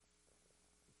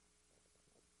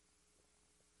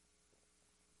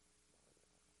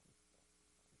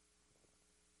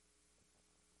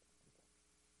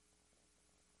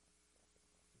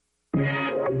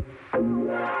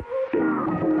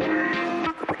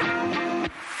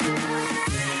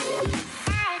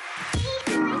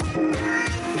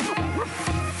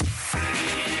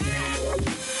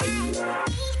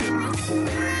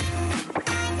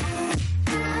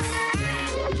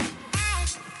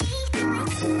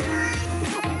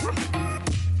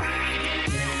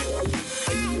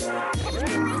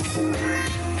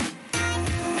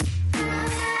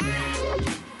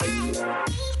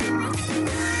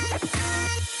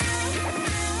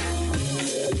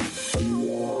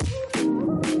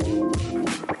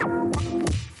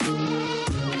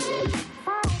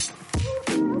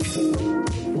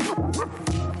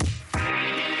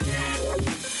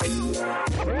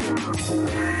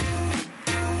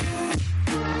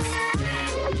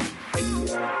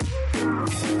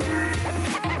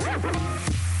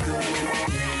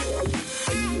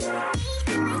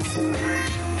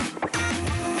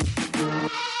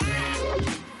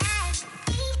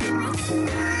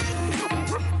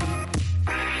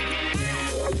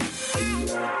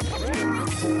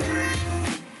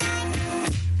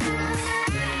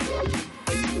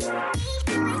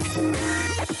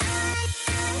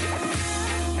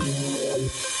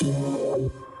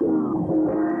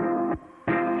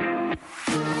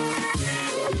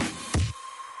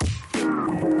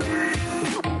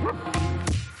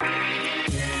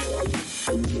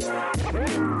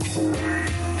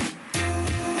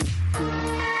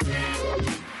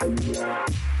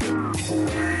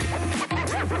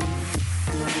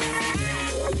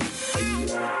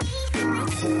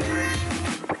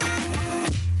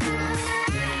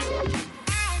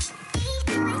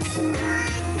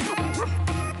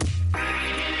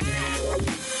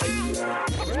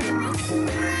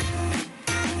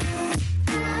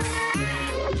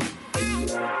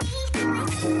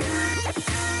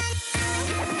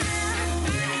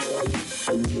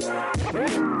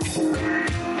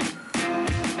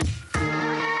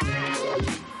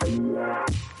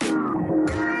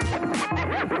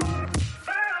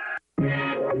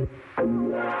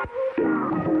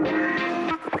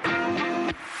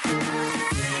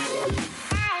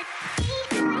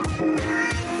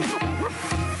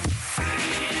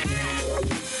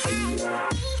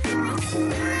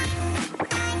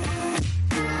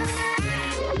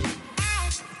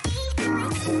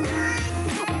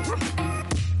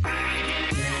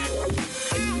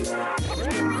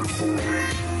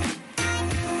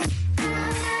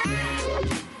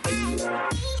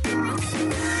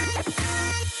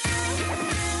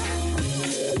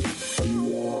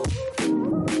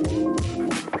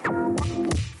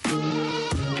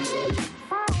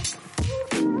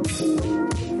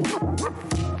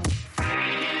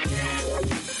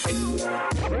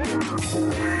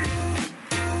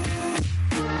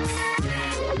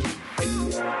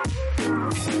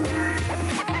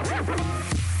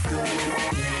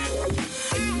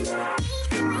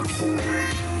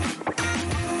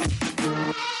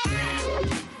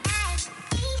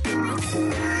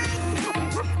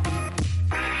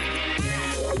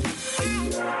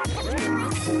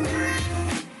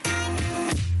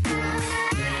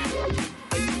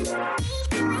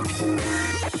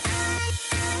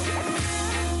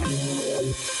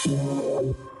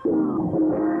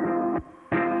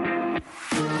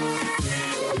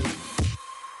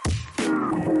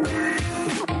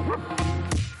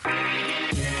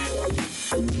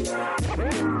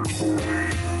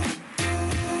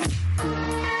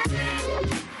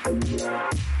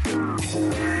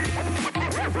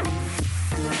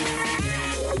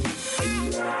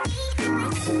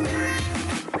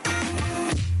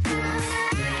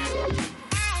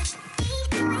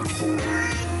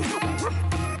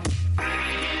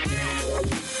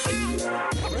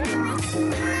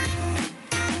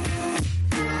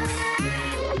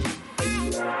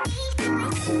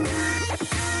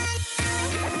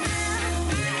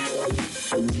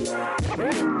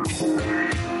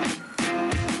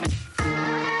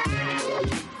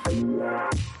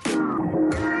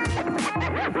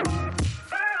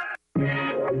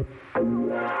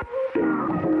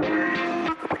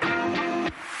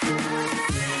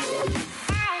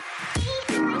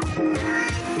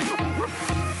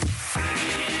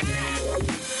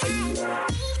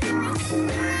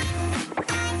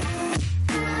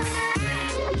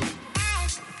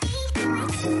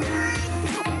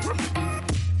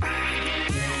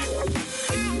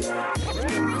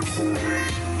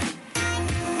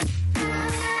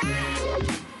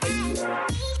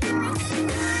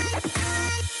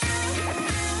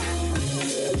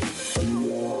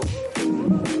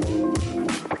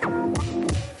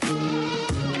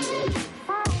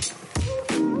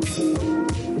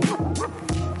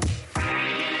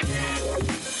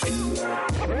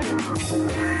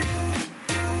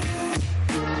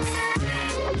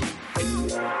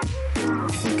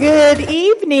Good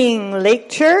evening, Lake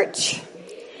Church.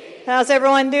 How's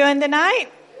everyone doing tonight?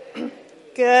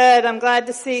 Good. I'm glad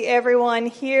to see everyone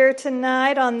here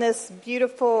tonight on this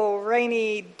beautiful,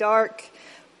 rainy, dark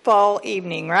fall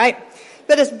evening, right?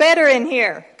 But it's better in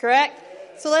here, correct?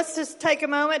 So let's just take a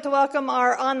moment to welcome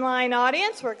our online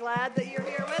audience. We're glad that you're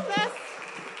here with us.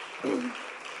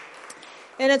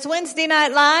 And it's Wednesday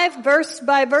Night Live, verse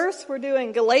by verse. We're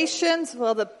doing Galatians.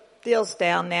 Well, the deal's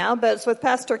down now, but it's with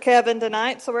Pastor Kevin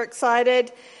tonight, so we're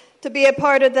excited to be a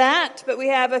part of that. But we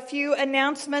have a few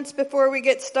announcements before we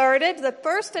get started. The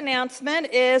first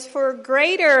announcement is for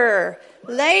Greater.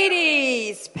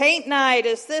 Ladies, paint night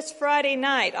is this Friday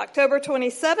night, October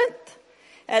 27th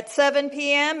at 7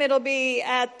 p.m. It'll be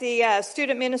at the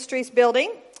Student Ministries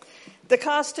building. The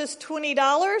cost is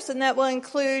 $20, and that will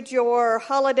include your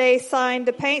holiday sign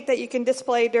to paint that you can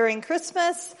display during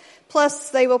Christmas. Plus,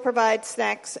 they will provide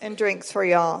snacks and drinks for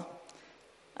y'all.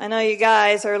 I know you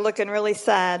guys are looking really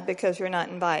sad because you're not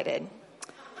invited.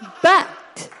 But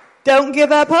don't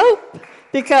give up hope,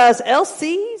 because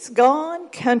LC's gone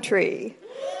country.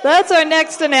 That's our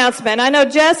next announcement. I know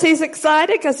Jesse's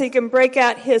excited because he can break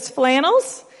out his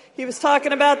flannels. He was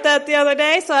talking about that the other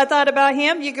day, so I thought about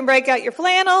him. You can break out your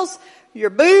flannels, your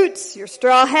boots, your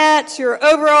straw hats, your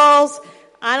overalls.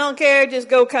 I don't care, just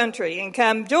go country and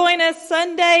come join us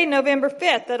Sunday, November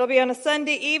 5th. That'll be on a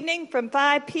Sunday evening from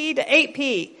 5 p. to 8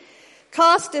 p.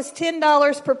 Cost is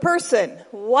 $10 per person.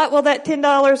 What will that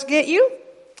 $10 get you?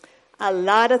 A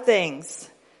lot of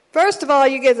things. First of all,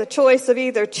 you get a choice of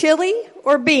either chili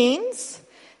or beans.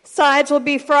 Sides will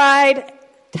be fried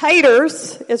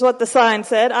taters, is what the sign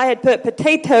said. I had put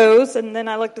potatoes, and then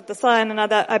I looked at the sign, and I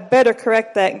thought I better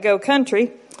correct that and go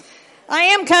country. I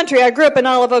am country. I grew up in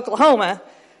Olive, Oklahoma,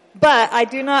 but I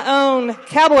do not own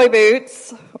cowboy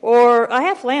boots, or I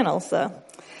have flannels, though.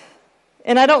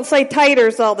 And I don't say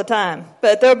taters all the time,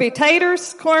 but there'll be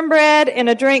taters, cornbread, and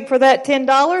a drink for that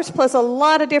 $10, plus a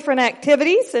lot of different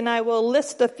activities, and I will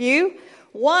list a few.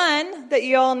 One that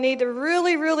you all need to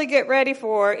really, really get ready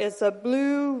for is a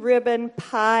blue ribbon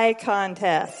pie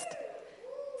contest.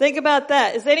 Think about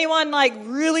that. Is anyone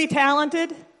really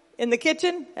talented in the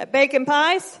kitchen at baking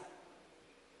pies?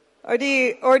 Or do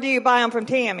you buy them from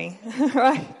Tammy,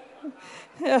 right?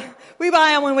 Yeah. We buy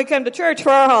them when we come to church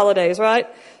for our holidays, right?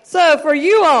 So for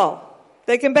you all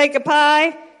that can bake a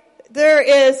pie, there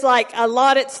is a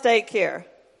lot at stake here.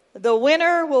 The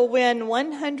winner will win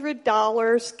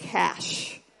 $100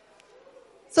 cash.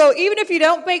 So even if you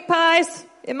don't bake pies,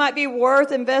 it might be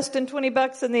worth investing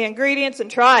 $20 in the ingredients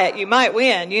and try it. You might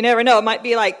win. You never know. It might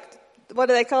be what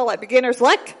do they call it? Beginner's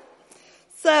luck?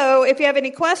 So if you have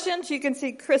any questions, you can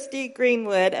see Christy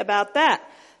Greenwood about that.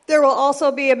 There will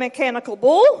also be a mechanical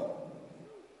bull.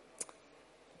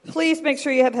 Please make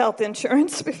sure you have health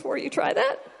insurance before you try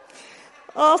that.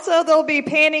 Also, there'll be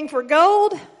panning for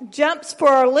gold, jumps for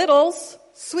our littles,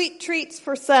 sweet treats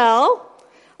for Sal.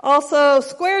 Also,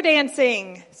 square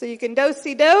dancing, so you can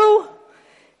do-si-do.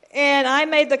 And I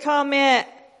made the comment,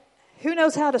 who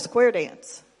knows how to square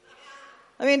dance?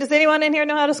 Does anyone in here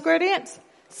know how to square dance?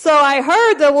 So I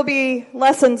heard there will be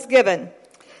lessons given.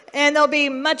 And there'll be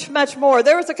much, much more.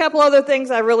 There was a couple other things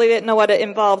I really didn't know what it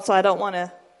involved, so I don't want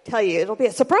to tell you. It'll be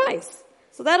a surprise.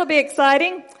 So that'll be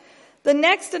exciting. The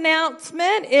next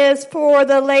announcement is for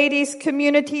the Ladies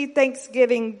Community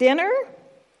Thanksgiving Dinner.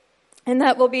 And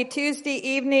that will be Tuesday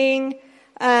evening,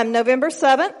 November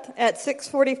 7th at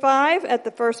 6:45 at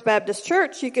the First Baptist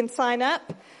Church. You can sign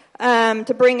up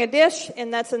to bring a dish,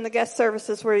 and that's in the guest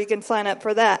services where you can sign up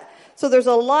for that. So there's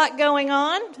a lot going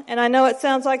on, and I know it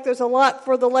sounds like there's a lot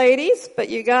for the ladies, but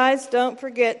you guys don't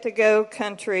forget to go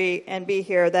country and be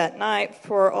here that night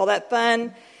for all that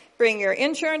fun. Bring your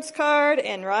insurance card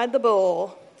and ride the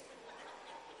bull.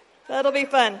 That'll be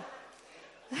fun.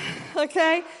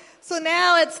 Okay, so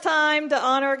now it's time to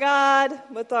honor God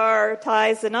with our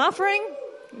tithes and offering.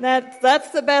 That's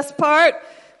the best part.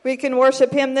 We can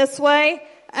worship Him this way.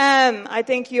 I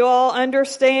think you all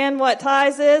understand what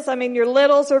tithes is. Your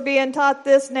littles are being taught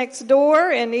this next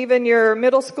door, and even your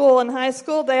middle school and high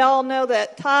school, they all know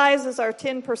that tithes is our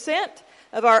 10%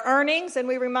 of our earnings, and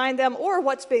we remind them, or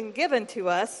what's being given to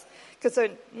us, because they're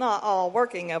not all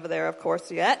working over there, of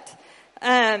course, yet.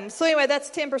 So anyway, that's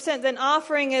 10%. Then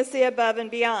offering is the above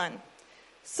and beyond.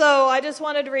 So I just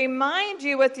wanted to remind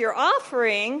you with your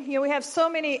offering, we have so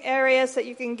many areas that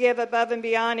you can give above and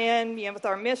beyond in, with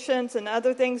our missions and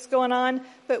other things going on.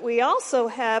 But we also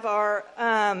have our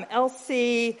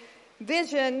LC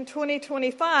Vision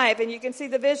 2025, and you can see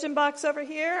the vision box over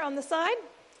here on the side,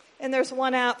 and there's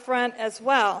one out front as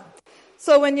well.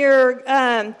 So when you're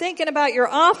thinking about your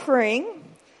offering,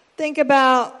 think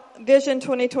about Vision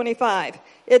 2025.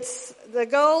 It's the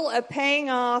goal of paying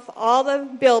off all the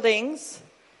buildings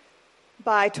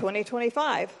by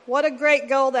 2025. What a great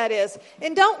goal that is.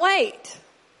 And don't wait.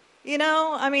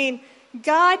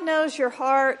 God knows your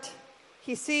heart.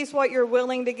 He sees what you're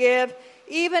willing to give.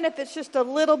 Even if it's just a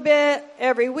little bit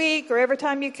every week or every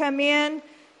time you come in,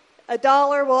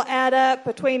 $1 will add up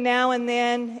between now and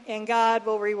then, and God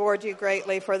will reward you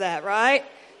greatly for that, right?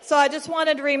 So I just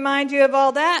wanted to remind you of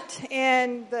all that.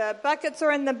 And the buckets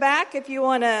are in the back if you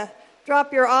want to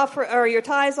drop your offer or your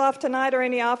tithes off tonight or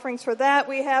any offerings for that.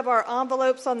 We have our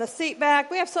envelopes on the seat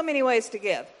back. We have so many ways to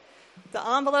give. The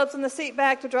envelopes on the seat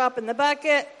back to drop in the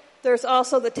bucket. There's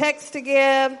also the text to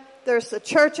give. There's the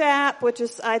church app, which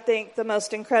is, I think, the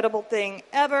most incredible thing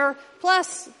ever.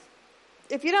 Plus,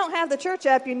 if you don't have the church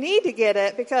app, you need to get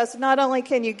it, because not only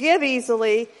can you give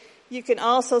easily, you can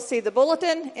also see the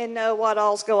bulletin and know what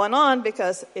all's going on,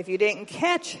 because if you didn't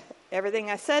catch everything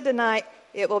I said tonight,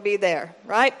 it will be there,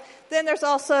 right? Then there's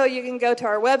also, you can go to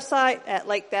our website at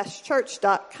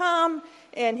lake-church.com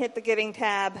and hit the giving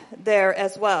tab there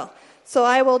as well. So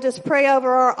I will just pray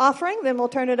over our offering, then we'll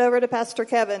turn it over to Pastor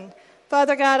Kevin.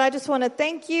 Father God, I just want to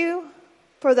thank you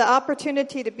for the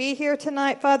opportunity to be here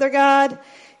tonight, Father God,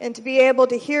 and to be able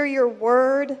to hear your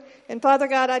word. And Father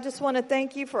God, I just want to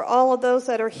thank you for all of those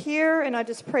that are here, and I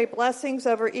just pray blessings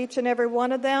over each and every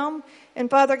one of them. And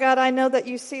Father God, I know that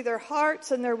you see their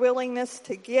hearts and their willingness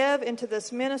to give into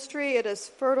this ministry. It is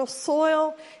fertile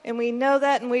soil, and we know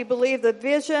that, and we believe the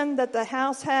vision that the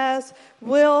house has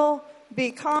will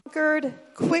be conquered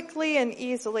quickly and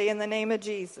easily in the name of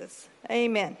Jesus.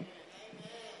 Amen.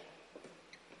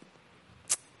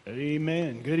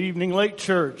 Amen. Good evening, Lake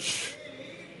Church.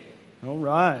 All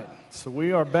right. So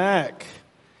we are back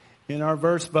in our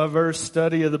verse-by-verse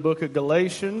study of the book of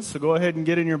Galatians. So go ahead and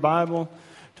get in your Bible.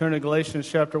 Turn to Galatians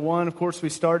chapter 1. Of course, we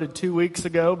started 2 weeks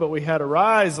ago, but we had a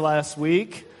rise last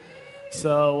week.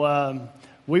 So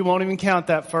we won't even count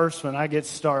that first one. I get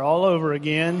to start all over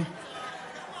again.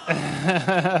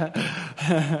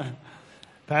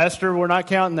 Pastor, we're not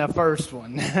counting that first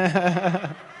one.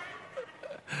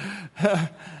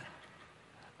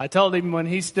 I told him when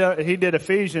he did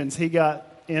Ephesians, he got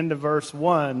into verse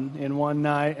 1 in one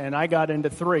night, and I got into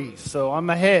 3. So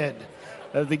I'm ahead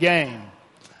of the game.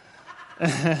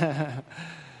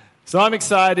 So I'm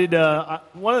excited.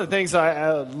 One of the things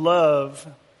I love,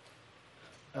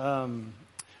 of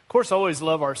course, I always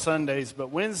love our Sundays,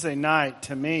 but Wednesday night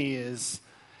to me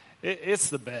it's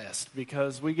the best,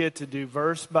 because we get to do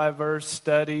verse-by-verse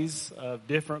studies of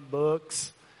different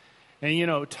books.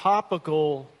 And,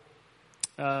 topical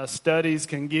studies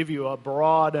can give you a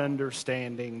broad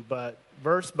understanding, but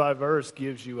verse-by-verse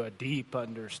gives you a deep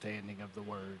understanding of the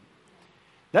Word.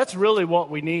 That's really what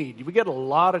we need. We get a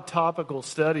lot of topical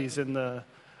studies in the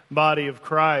body of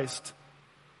Christ,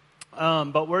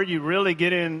 but where you really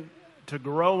get into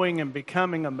growing and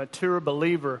becoming a mature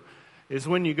believer is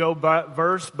when you go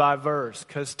verse by verse,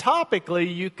 because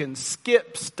topically you can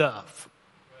skip stuff.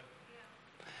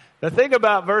 The thing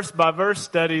about verse-by-verse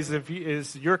studies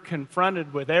is you're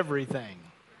confronted with everything.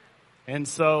 And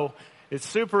so it's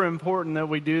super important that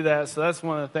we do that. So that's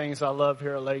one of the things I love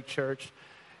here at Lake Church.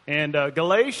 And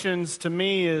Galatians, to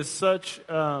me, is such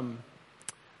a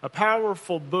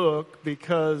powerful book,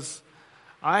 because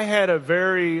I had a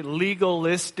very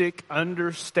legalistic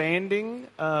understanding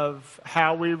of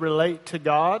how we relate to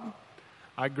God.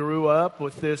 I grew up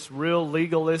with this real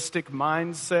legalistic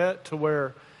mindset to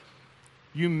where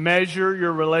you measure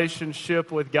your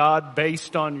relationship with God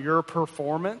based on your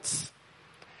performance.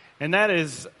 And that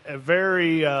is a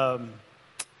very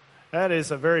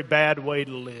bad way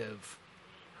to live.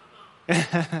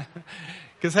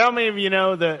 Because how many of you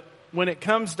know that when it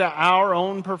comes to our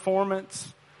own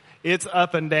performance, it's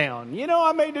up and down?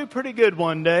 I may do pretty good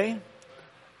one day,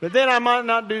 but then I might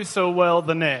not do so well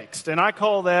the next. And I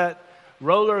call that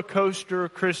roller coaster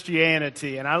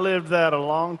Christianity. And I lived that a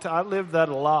long time. I lived that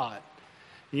a lot.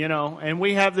 And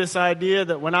we have this idea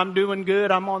that when I'm doing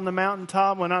good, I'm on the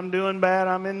mountaintop. When I'm doing bad,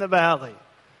 I'm in the valley.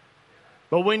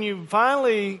 But when you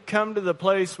finally come to the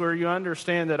place where you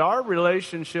understand that our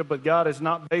relationship with God is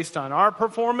not based on our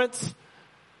performance,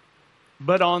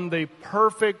 but on the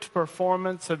perfect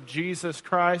performance of Jesus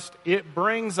Christ, it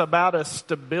brings about a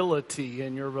stability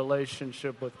in your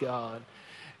relationship with God.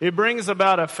 It brings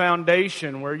about a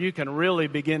foundation where you can really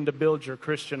begin to build your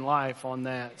Christian life on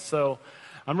that. So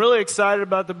I'm really excited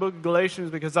about the book of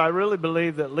Galatians, because I really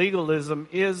believe that legalism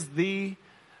is the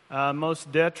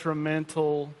most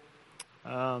detrimental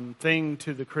thing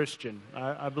to the Christian.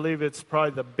 I believe it's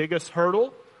probably the biggest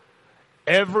hurdle.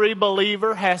 Every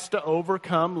believer has to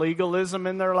overcome legalism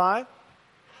in their life.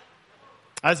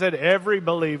 I said every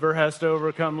believer has to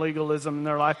overcome legalism in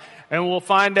their life. And we'll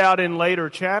find out in later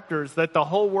chapters that the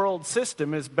whole world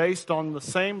system is based on the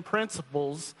same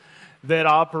principles that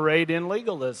operate in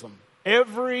legalism.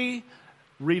 Every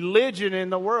religion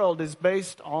in the world is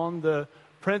based on the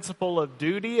principle of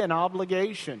duty and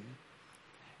obligation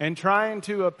and trying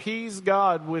to appease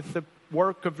God with the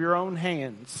work of your own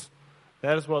hands.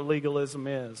 That is what legalism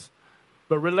is.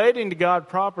 But relating to God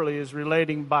properly is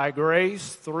relating by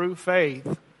grace through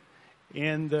faith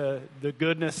in the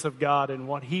goodness of God and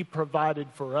what He provided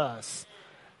for us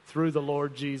through the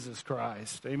Lord Jesus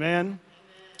Christ. Amen?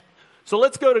 So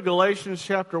let's go to Galatians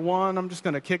chapter 1. I'm just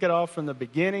going to kick it off from the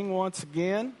beginning once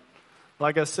again.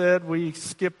 Like I said, we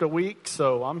skipped a week,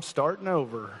 so I'm starting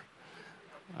over.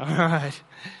 All right.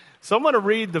 So I'm going to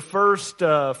read the first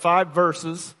 5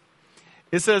 verses.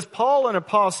 It says, Paul, an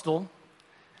apostle,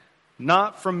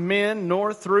 not from men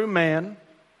nor through man,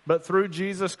 but through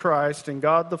Jesus Christ and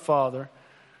God the Father,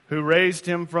 who raised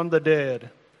him from the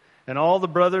dead, and all the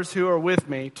brothers who are with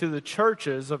me, to the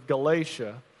churches of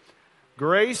Galatia,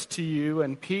 grace to you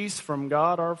and peace from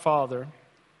God our Father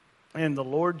and the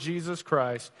Lord Jesus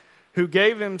Christ, who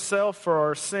gave himself for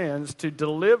our sins to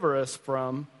deliver us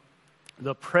from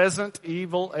the present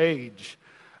evil age,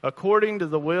 according to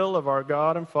the will of our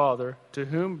God and Father, to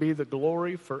whom be the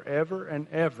glory forever and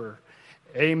ever.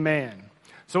 Amen.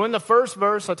 So in the first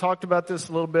verse, I talked about this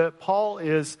a little bit. Paul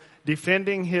is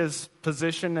defending his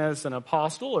position as an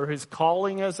apostle, or his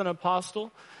calling as an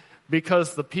apostle,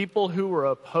 because the people who were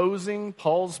opposing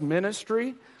Paul's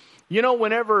ministry, you know,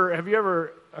 have you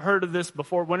ever heard of this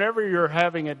before? Whenever you're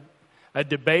having a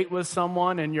debate with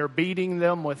someone and you're beating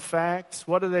them with facts,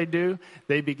 what do?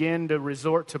 They begin to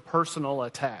resort to personal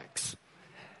attacks.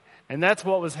 And that's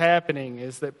what was happening,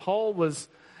 is that Paul was,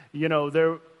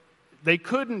 they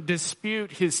couldn't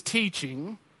dispute his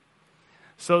teaching,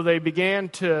 so they began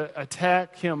to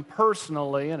attack him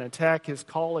personally and attack his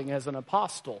calling as an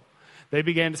apostle. They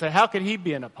began to say, how could he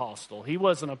be an apostle? He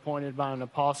wasn't appointed by an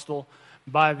apostle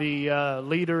by the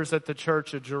leaders at the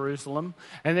church of Jerusalem.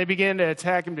 And they began to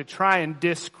attack him to try and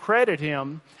discredit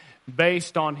him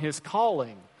based on his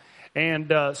calling.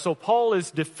 And so Paul is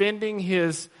defending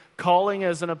his calling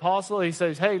as an apostle. He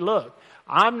says, hey, look,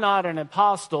 I'm not an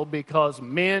apostle because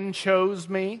men chose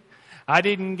me. I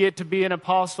didn't get to be an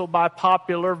apostle by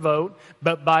popular vote,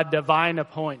 but by divine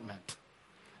appointment.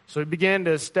 So he began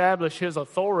to establish his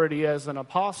authority as an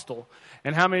apostle.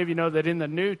 And how many of you know that in the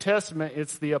New Testament,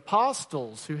 it's the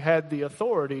apostles who had the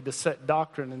authority to set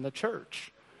doctrine in the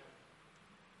church?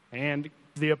 And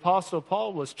the apostle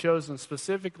Paul was chosen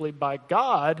specifically by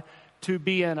God to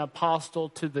be an apostle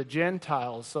to the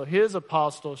Gentiles. So his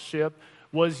apostleship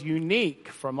was unique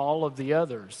from all of the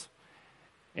others.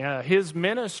 His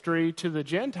ministry to the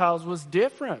Gentiles was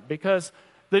different because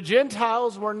the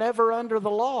Gentiles were never under the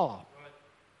law.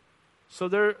 So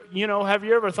have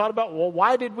you ever thought about, well,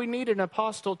 why did we need an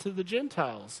apostle to the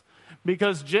Gentiles?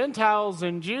 Because Gentiles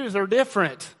and Jews are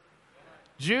different.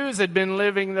 Jews had been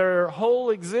living their whole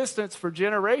existence for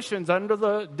generations under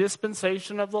the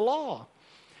dispensation of the law.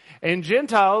 And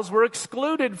Gentiles were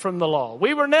excluded from the law.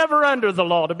 We were never under the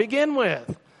law to begin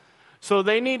with. So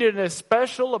they needed a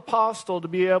special apostle to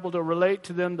be able to relate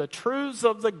to them the truths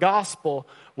of the gospel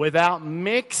without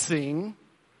mixing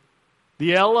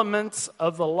the elements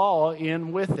of the law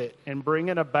in with it and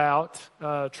bringing about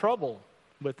trouble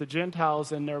with the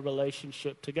Gentiles in their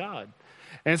relationship to God.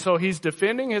 And so he's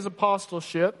defending his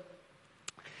apostleship.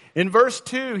 In verse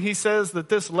 2, he says that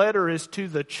this letter is to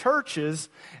the churches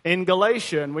in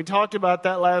Galatia. And we talked about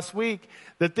that last week,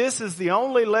 that this is the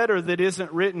only letter that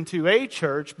isn't written to a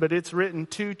church, but it's written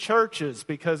to churches,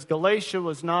 because Galatia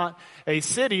was not a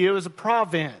city, it was a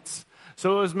province.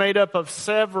 So it was made up of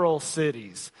several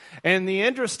cities. And the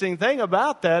interesting thing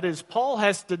about that is Paul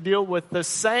has to deal with the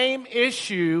same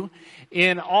issue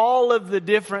in all of the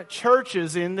different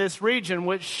churches in this region,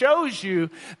 which shows you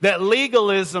that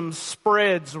legalism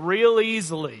spreads real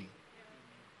easily.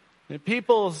 And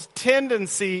people's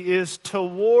tendency is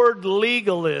toward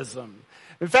legalism.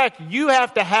 In fact, you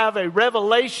have to have a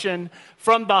revelation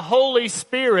from the Holy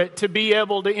Spirit to be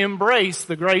able to embrace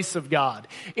the grace of God.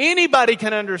 Anybody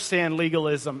can understand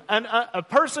legalism. A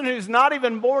person who's not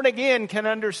even born again can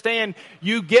understand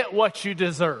you get what you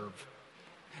deserve.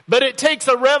 But it takes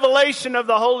a revelation of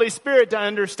the Holy Spirit to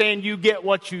understand you get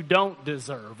what you don't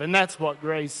deserve. And that's what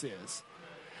grace is.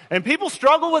 And people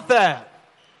struggle with that.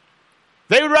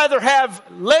 They would rather have,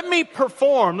 let me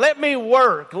perform, let me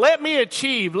work, let me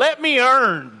achieve, let me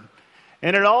earn.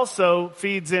 And it also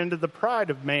feeds into the pride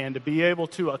of man to be able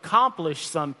to accomplish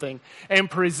something and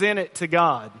present it to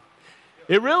God.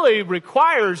 It really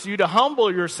requires you to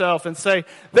humble yourself and say,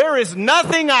 there is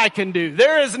nothing I can do.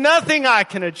 There is nothing I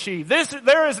can achieve.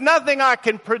 There is nothing I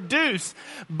can produce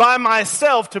by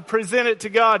myself to present it to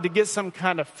God to get some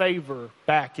kind of favor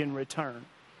back in return.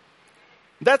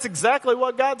 That's exactly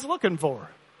what God's looking for.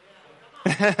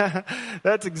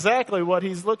 That's exactly what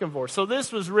He's looking for. So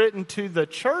this was written to the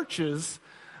churches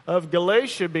of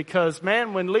Galatia because,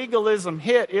 man, when legalism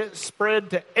hit, it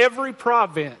spread to every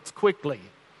province quickly.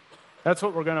 That's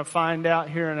what we're going to find out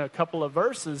here in a couple of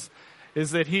verses,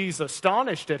 is that he's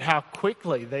astonished at how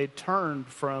quickly they turned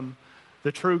from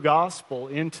the true gospel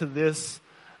into this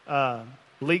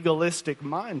legalistic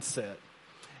mindset.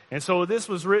 And so this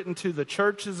was written to the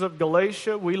churches of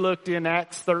Galatia. We looked in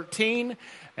Acts 13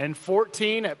 and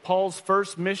 14 at Paul's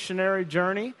first missionary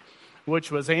journey, which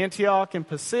was Antioch and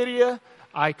Pisidia,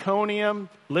 Iconium,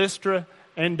 Lystra,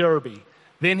 and Derbe.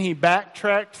 Then he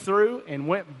backtracked through and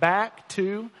went back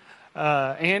to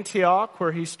Antioch,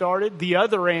 where he started, the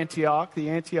other Antioch,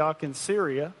 the Antioch in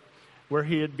Syria, where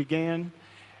he had began.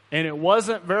 And it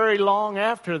wasn't very long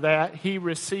after that he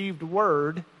received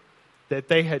word that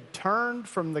they had turned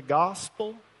from the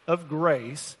gospel of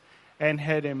grace and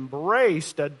had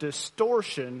embraced a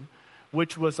distortion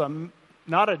which was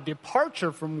not a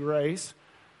departure from grace,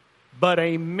 but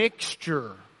a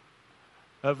mixture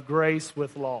of grace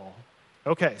with law.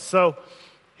 Okay, so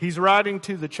he's writing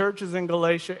to the churches in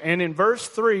Galatia, and in verse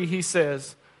 3 he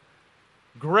says,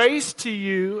 grace to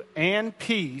you and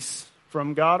peace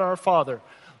from God our Father.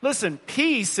 Listen,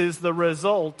 peace is the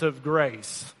result of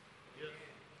grace.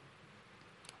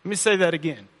 Let me say that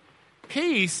again.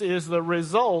 Peace is the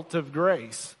result of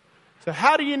grace. So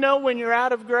how do you know when you're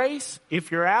out of grace?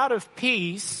 If you're out of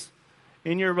peace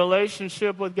in your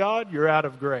relationship with God, you're out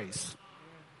of grace.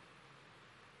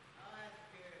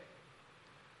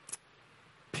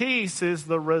 Peace is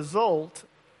the result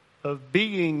of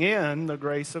being in the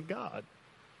grace of God.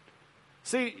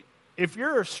 See, if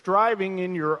you're striving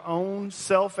in your own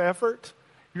self-effort,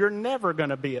 you're never going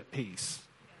to be at peace.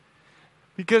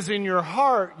 Because in your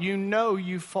heart, you know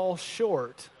you fall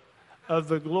short of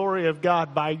the glory of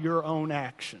God by your own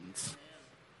actions.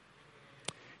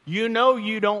 You know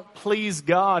you don't please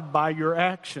God by your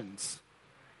actions.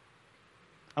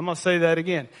 I'm going to say that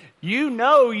again. You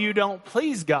know you don't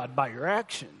please God by your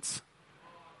actions.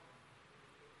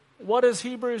 What does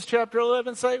Hebrews chapter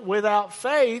 11 say? Without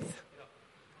faith,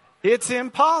 it's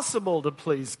impossible to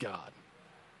please God.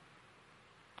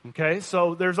 Okay,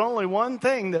 so there's only one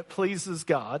thing that pleases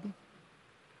God,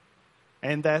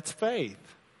 and that's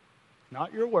faith.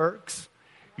 Not your works.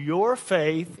 Your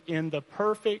faith in the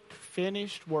perfect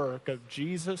finished work of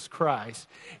Jesus Christ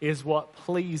is what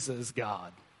pleases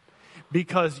God.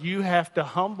 Because you have to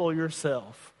humble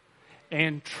yourself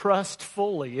and trust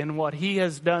fully in what He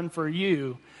has done for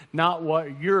you, not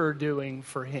what you're doing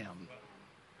for Him.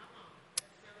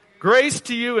 Grace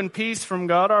to you and peace from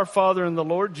God our Father and the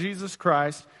Lord Jesus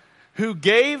Christ, who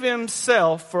gave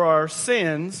Himself for our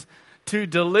sins to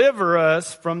deliver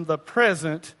us from the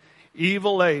present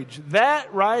evil age.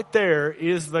 That right there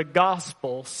is the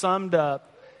gospel summed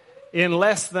up in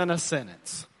less than a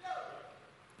sentence.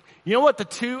 You know what the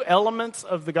two elements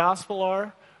of the gospel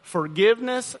are?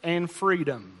 Forgiveness and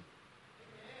freedom.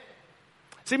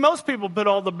 See, most people put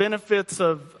all the benefits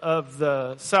of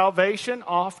the salvation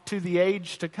off to the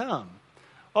age to come.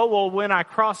 Oh, well, when I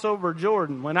cross over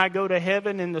Jordan, when I go to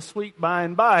heaven in the sweet by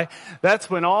and by, that's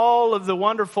when all of the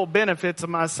wonderful benefits of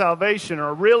my salvation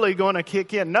are really going to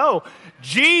kick in. No,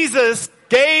 Jesus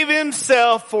gave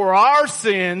Himself for our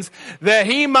sins that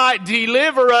He might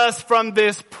deliver us from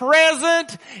this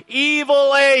present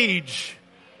evil age.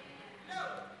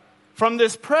 From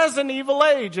this present evil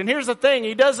age. And here's the thing,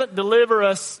 He doesn't deliver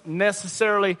us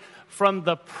necessarily from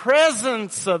the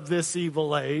presence of this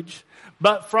evil age,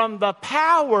 but from the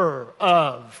power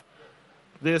of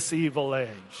this evil age.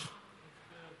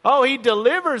 Oh, He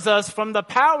delivers us from the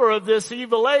power of this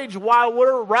evil age while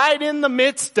we're right in the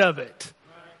midst of it.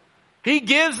 He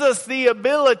gives us the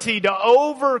ability to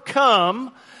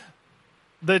overcome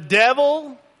the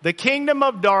devil, the kingdom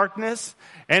of darkness,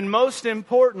 and most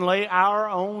importantly, our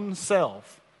own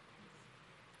self.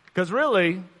 Because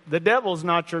really, the devil's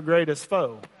not your greatest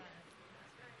foe.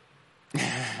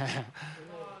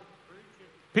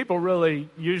 People really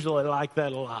usually like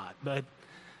that a lot. But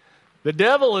the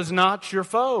devil is not your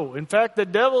foe. In fact, the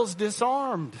devil's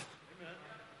disarmed.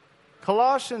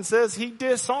 Colossians says He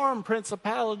disarmed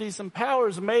principalities and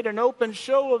powers, made an open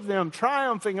show of them,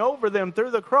 triumphing over them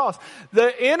through the cross.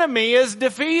 The enemy is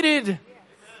defeated.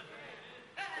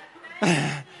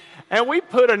 And we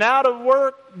put an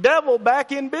out-of-work devil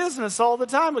back in business all the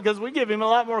time because we give him a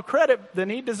lot more credit than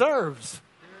he deserves.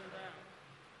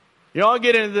 You know, I'll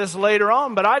get into this later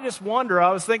on, but I just wonder,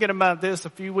 I was thinking about this a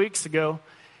few weeks ago,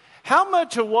 how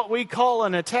much of what we call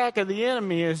an attack of the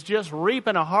enemy is just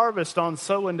reaping a harvest on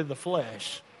sowing to the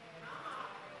flesh?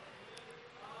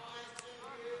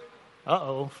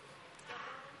 Uh-oh.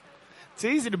 It's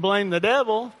easy to blame the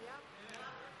devil.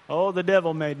 Oh, the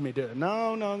devil made me do it.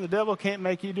 No, the devil can't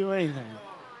make you do anything.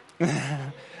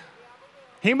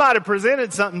 He might have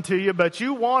presented something to you, but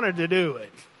you wanted to do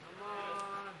it.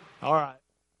 All right.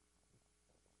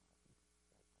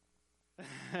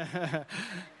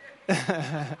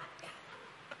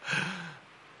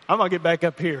 I'm going to get back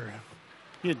up here.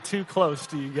 Getting too close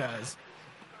to you guys.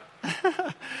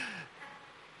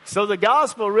 So the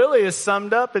gospel really is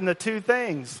summed up in the two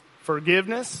things,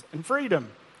 forgiveness and freedom.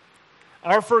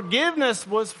 Our forgiveness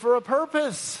was for a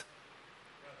purpose.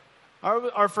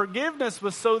 Our forgiveness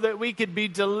was so that we could be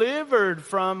delivered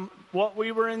from what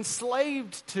we were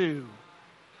enslaved to,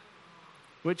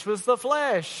 which was the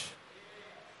flesh.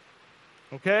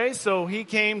 Okay, so he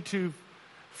came to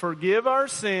forgive our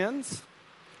sins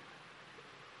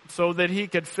so that he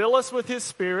could fill us with his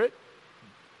Spirit,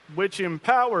 which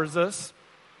empowers us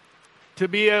to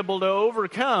be able to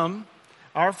overcome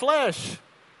our flesh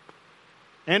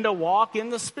and to walk in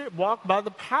the Spirit, walk by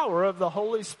the power of the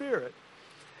Holy Spirit.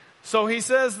 So he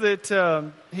says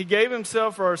that he gave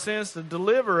himself for our sins to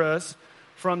deliver us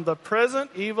from the present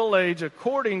evil age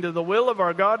according to the will of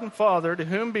our God and Father, to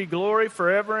whom be glory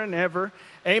forever and ever.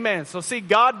 Amen. So see,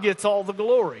 God gets all the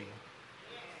glory.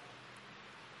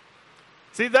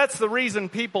 See, that's the reason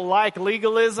people like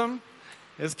legalism,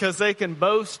 is because they can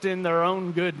boast in their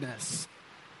own goodness.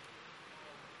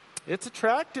 It's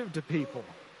attractive to people.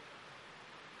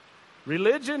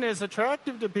 Religion is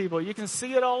attractive to people. You can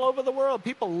see it all over the world.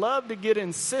 People love to get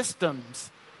in systems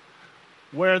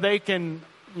where they can,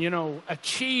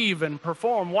 achieve and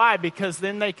perform. Why? Because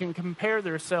then they can compare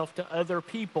themselves to other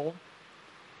people,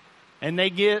 and they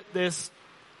get this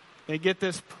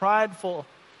prideful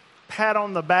pat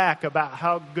on the back about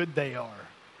how good they are.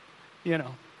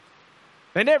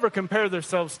 They never compare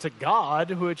themselves to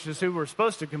God, which is who we're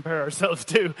supposed to compare ourselves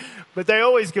to, but they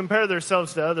always compare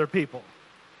themselves to other people.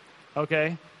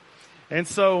 Okay? And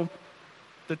so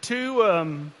the two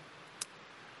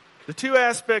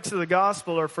aspects of the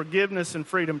gospel are forgiveness and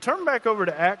freedom. Turn back over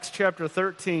to Acts chapter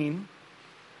 13.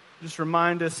 Just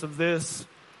remind us of this.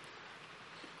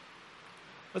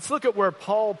 Let's look at where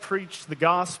Paul preached the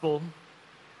gospel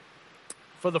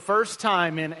for the first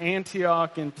time in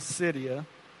Antioch in Pisidia.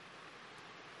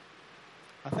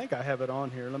 I think I have it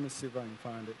on here. Let me see if I can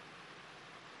find it.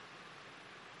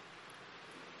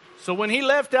 So when he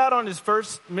left out on his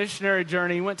first missionary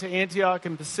journey, he went to Antioch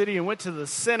in Pisidia and went to the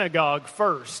synagogue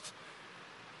first,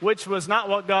 which was not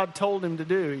what God told him to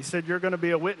do. He said, you're going to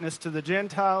be a witness to the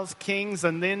Gentiles, kings,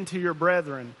 and then to your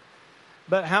brethren.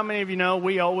 But how many of you know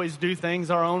we always do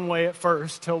things our own way at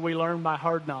first till we learn by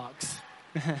hard knocks?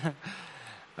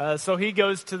 So he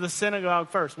goes to the synagogue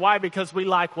first. Why? Because we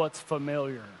like what's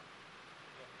familiar.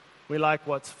 We like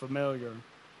what's familiar.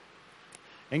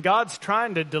 And God's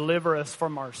trying to deliver us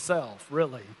from ourselves,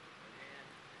 really.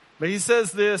 But he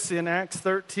says this in Acts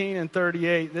 13 and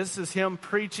 38. This is him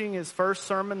preaching his first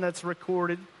sermon that's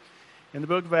recorded in the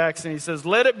book of Acts. And he says,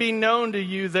 let it be known to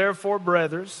you, therefore,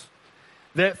 brothers,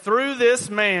 that through this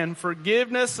man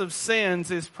forgiveness of sins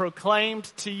is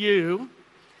proclaimed to you.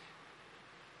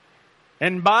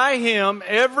 And by him,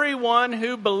 everyone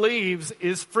who believes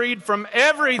is freed from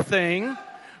everything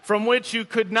from which you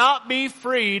could not be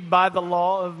freed by the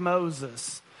law of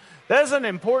Moses. That's an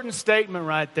important statement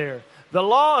right there. The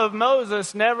law of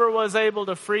Moses never was able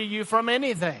to free you from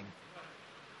anything.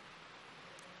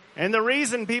 And the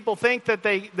reason people think that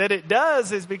it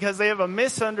does is because they have a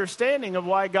misunderstanding of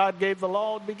why God gave the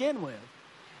law to begin with.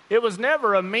 It was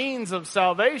never a means of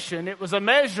salvation. It was a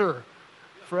measure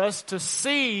for us to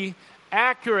see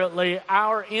accurately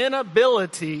our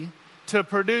inability to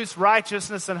produce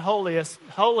righteousness and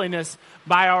holiness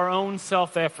by our own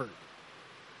self-effort.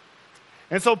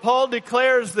 And so Paul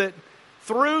declares that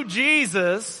through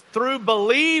Jesus, through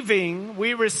believing,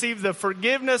 we receive the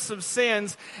forgiveness of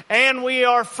sins and we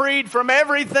are freed from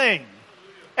everything.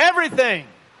 Everything.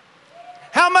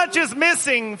 How much is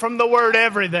missing from the word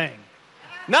everything?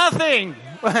 Nothing.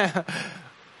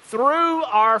 Through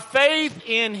our faith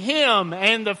in him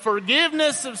and the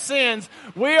forgiveness of sins,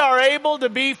 we are able to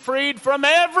be freed from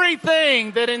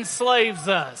everything that enslaves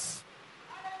us.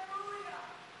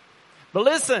 But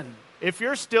listen, if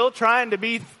you're still trying to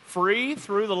be free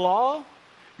through the law,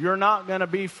 you're not going to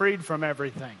be freed from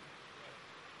everything.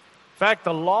 fact,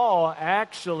 the law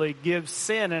actually gives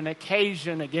sin an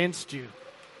occasion against you.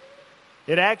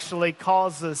 It actually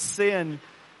causes sin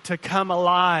to come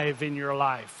alive in your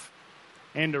life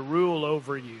and to rule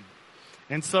over you.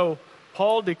 And so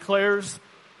Paul declares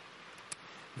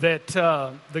that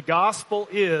the gospel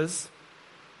is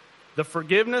the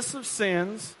forgiveness of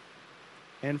sins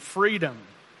and freedom.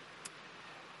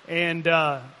 And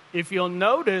if you'll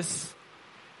notice,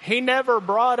 he never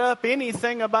brought up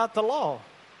anything about the law.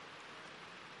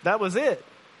 That was it.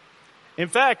 In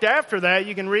fact, after that,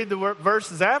 you can read the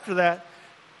verses after that.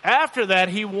 After that,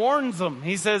 he warns them.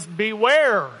 He says,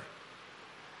 beware,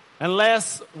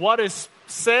 unless what is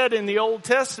said in the Old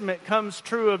Testament comes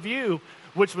true of you,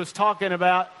 which was talking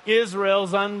about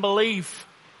Israel's unbelief.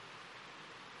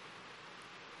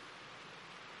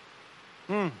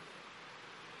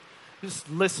 Just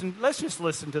listen. Let's just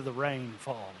listen to the rain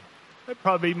fall. It'd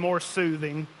probably be more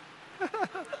soothing.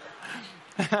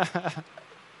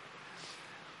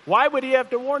 Why would he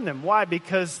have to warn them? Why?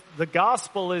 Because the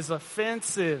gospel is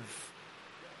offensive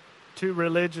to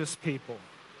religious people.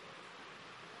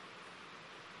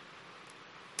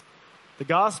 The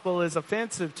gospel is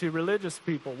offensive to religious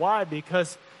people. Why?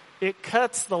 Because it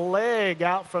cuts the leg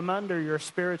out from under your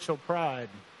spiritual pride.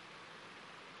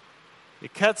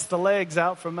 It cuts the legs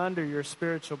out from under your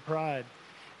spiritual pride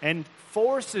and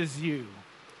forces you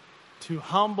to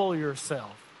humble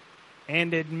yourself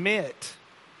and admit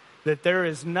that there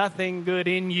is nothing good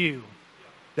in you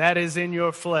that is in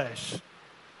your flesh.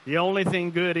 The only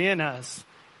thing good in us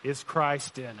is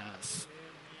Christ in us.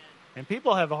 And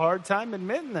people have a hard time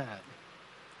admitting that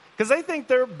because they think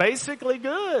they're basically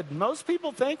good. Most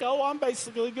people think, oh, I'm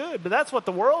basically good. But that's what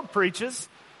the world preaches.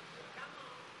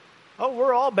 Oh,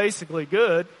 we're all basically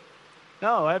good.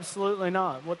 No, absolutely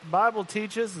not. What the Bible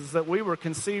teaches is that we were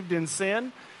conceived in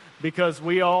sin because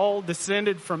we all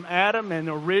descended from Adam, and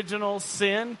original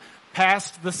sin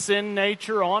passed the sin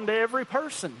nature on to every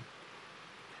person.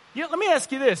 Let me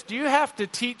ask you this. Do you have to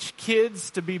teach kids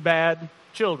to be bad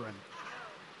children?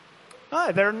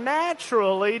 Oh, they're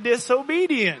naturally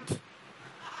disobedient.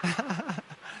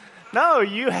 No,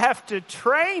 you have to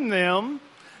train them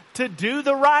to do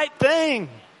the right thing.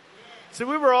 See,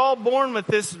 we were all born with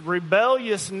this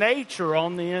rebellious nature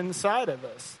on the inside of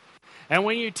us. And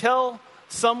when you tell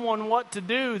someone what to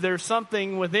do, there's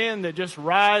something within that just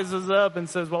rises up and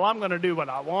says, well, I'm going to do what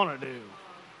I want to do.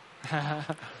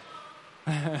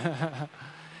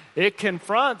 It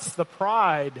confronts the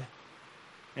pride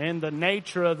and the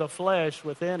nature of the flesh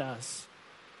within us.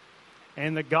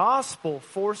 And the gospel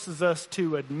forces us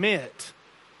to admit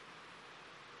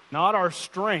not our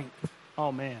strength,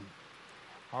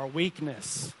 our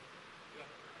weakness.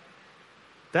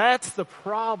 That's the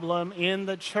problem in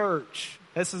the church.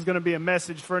 This is going to be a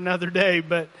message for another day,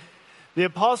 but the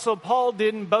Apostle Paul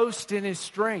didn't boast in his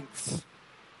strengths.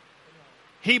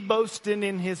 He boasted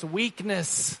in his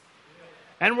weakness.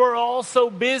 And we're all so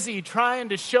busy trying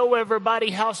to show everybody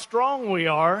how strong we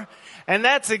are, and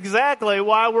that's exactly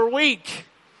why we're weak.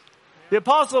 The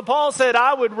Apostle Paul said,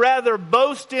 I would rather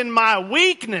boast in my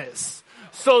weakness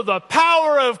so the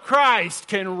power of Christ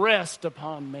can rest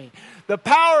upon me. The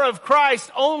power of Christ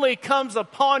only comes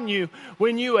upon you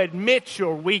when you admit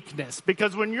your weakness.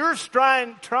 Because when you're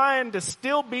trying to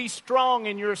still be strong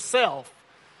in yourself,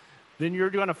 then you're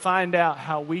going to find out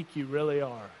how weak you really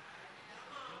are.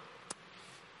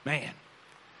 Man,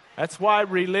 that's why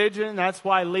religion, that's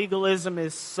why legalism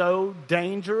is so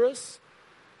dangerous.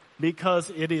 Because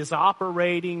it is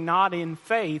operating not in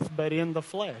faith, but in the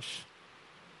flesh.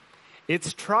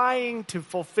 It's trying to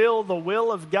fulfill the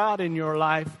will of God in your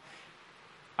life.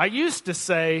 I used to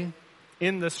say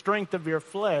in the strength of your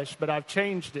flesh, but I've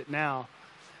changed it now.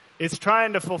 It's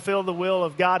trying to fulfill the will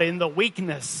of God in the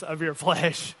weakness of your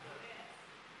flesh,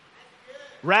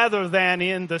 rather than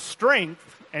in the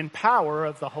strength and power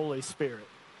of the Holy Spirit,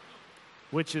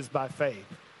 which is by faith.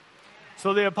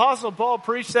 So the Apostle Paul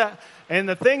preached that, and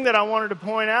the thing that I wanted to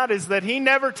point out is that he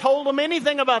never told them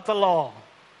anything about the law.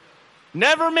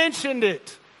 Never mentioned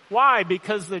it. Why?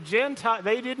 Because the Gentiles,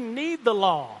 they didn't need the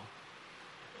law.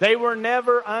 They were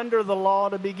never under the law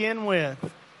to begin with.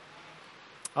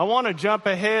 I want to jump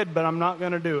ahead, but I'm not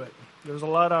going to do it. There's a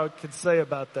lot I could say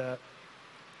about that.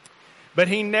 But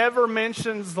he never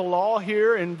mentions the law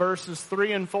here in verses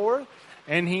 3 and 4.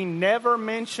 And he never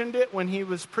mentioned it when he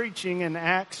was preaching in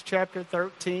Acts chapter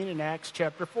 13 and Acts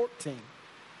chapter 14.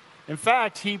 In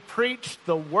fact, he preached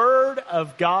the word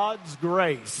of God's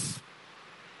grace.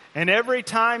 And every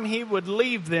time he would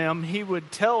leave them, he would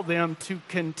tell them to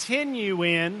continue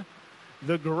in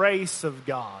the grace of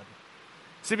God.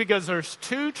 See, because there's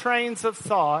two trains of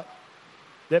thought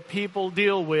that people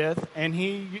deal with, and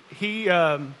he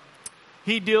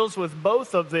deals with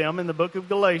both of them in the book of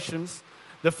Galatians.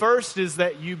 The first is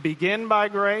that you begin by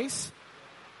grace,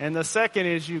 and the second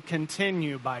is you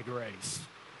continue by grace.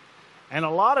 And a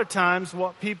lot of times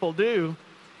what people do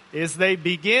is they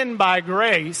begin by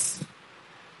grace,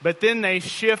 but then they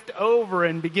shift over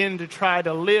and begin to try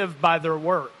to live by their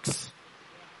works.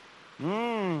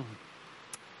 That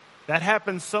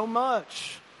happens so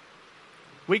much.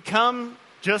 We come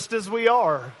just as we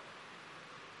are.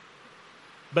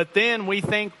 But then we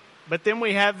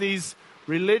have these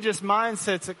religious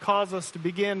mindsets that cause us to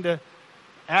begin to,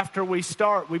 after we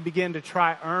start, we begin to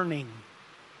try earning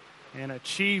and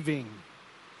achieving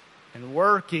and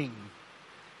working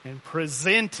and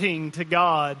presenting to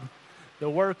God the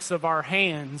works of our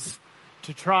hands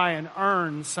to try and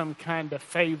earn some kind of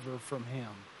favor from Him.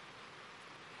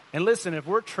 And listen, if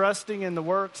we're trusting in the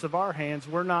works of our hands,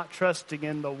 we're not trusting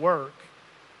in the work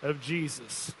of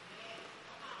Jesus.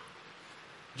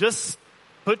 Just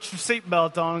put your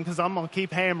seatbelt on, because I'm going to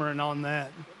keep hammering on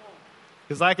that.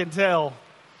 Because I can tell.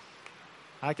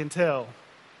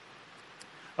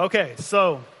 Okay,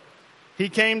 so He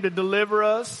came to deliver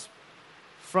us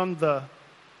from the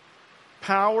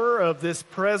power of this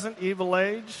present evil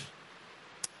age,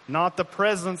 not the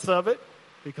presence of it,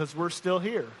 because we're still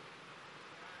here.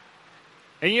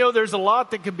 And there's a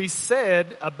lot that could be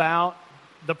said about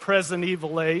the present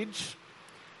evil age.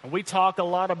 And we talk a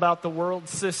lot about the world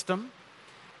system.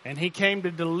 And He came to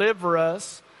deliver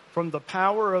us from the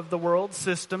power of the world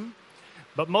system.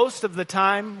 But most of the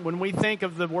time, when we think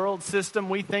of the world system,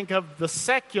 we think of the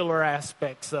secular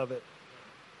aspects of it.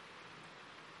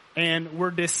 And we're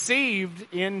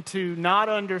deceived into not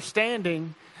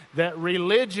understanding that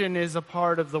religion is a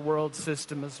part of the world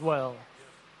system as well.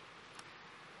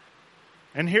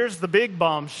 And here's the big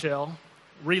bombshell.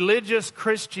 Religious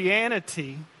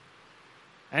Christianity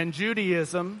and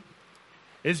Judaism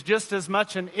is just as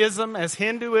much an ism as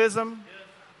Hinduism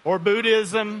or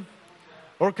Buddhism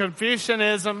or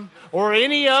Confucianism or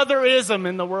any other ism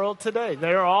in the world today.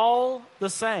 They're all the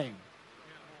same.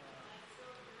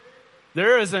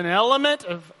 There is an element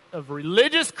of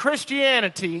religious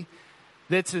Christianity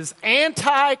that's as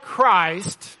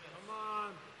anti-Christ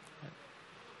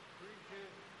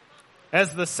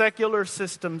as the secular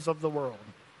systems of the world.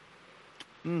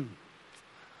 I'm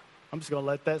just going to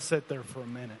let that sit there for a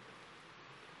minute.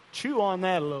 Chew on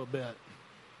that a little bit.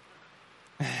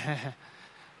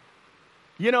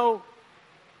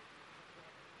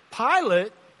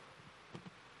 Pilate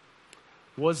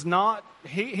was not,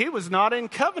 he was not in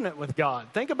covenant with God.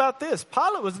 Think about this.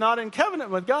 Pilate was not in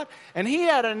covenant with God, and he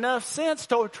had enough sense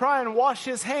to try and wash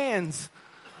his hands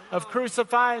of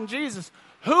crucifying Jesus.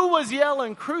 Who was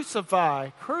yelling,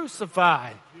 "Crucify,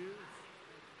 crucify"?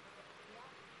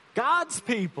 God's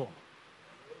people.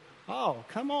 Oh,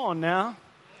 come on now.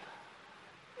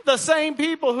 The same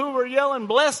people who were yelling,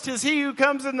 "Blessed is he who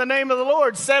comes in the name of the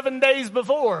Lord," 7 days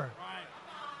before.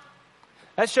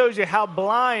 That shows you how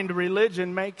blind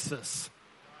religion makes us.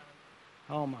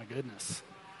 Oh my goodness.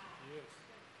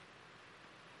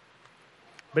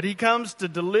 But He comes to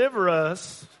deliver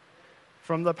us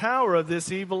from the power of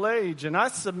this evil age. And I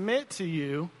submit to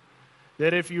you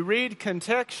that if you read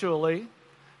contextually,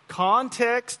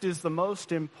 context is the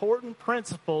most important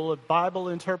principle of Bible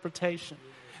interpretation.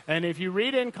 And if you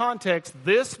read in context,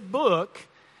 this book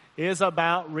is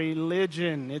about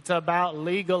religion. It's about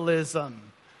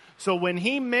legalism. So when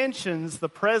He mentions the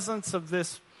presence of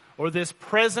this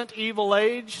present evil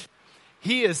age,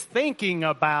 He is thinking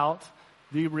about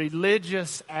the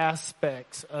religious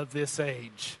aspects of this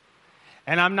age.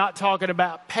 And I'm not talking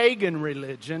about pagan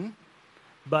religion,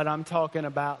 but I'm talking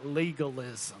about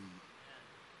legalism.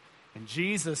 And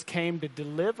Jesus came to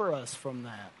deliver us from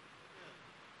that.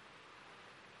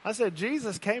 I said,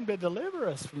 Jesus came to deliver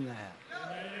us from that.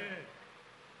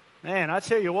 Man, I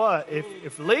tell you what,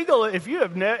 if you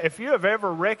have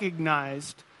ever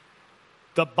recognized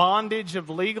the bondage of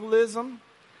legalism,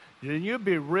 then you'd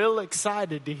be real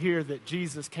excited to hear that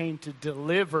Jesus came to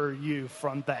deliver you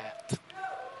from that.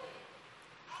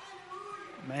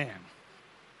 Man,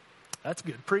 that's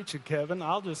good preaching, Kevin.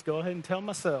 I'll just go ahead and tell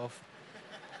myself.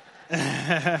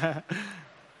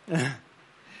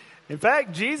 In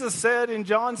fact, Jesus said in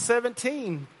John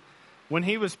 17, when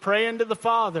He was praying to the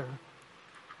Father,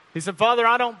 He said, "Father,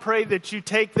 I don't pray that you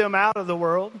take them out of the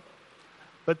world,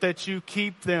 but that you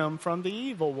keep them from the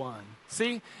evil one."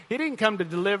 See, He didn't come to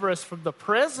deliver us from the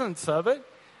presence of it,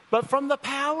 but from the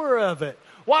power of it.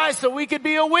 Why? So we could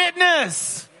be a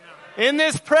witness. In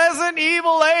this present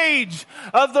evil age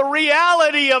of the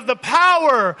reality of the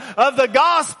power of the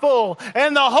gospel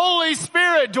and the Holy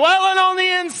Spirit dwelling on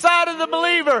the inside of the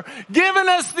believer, giving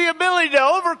us the ability to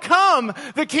overcome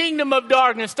the kingdom of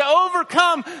darkness, to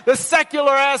overcome the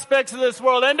secular aspects of this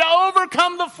world, and to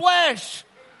overcome the flesh,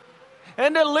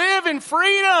 and to live in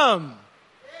freedom.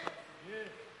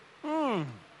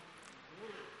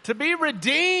 To be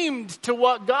redeemed to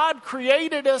what God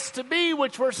created us to be,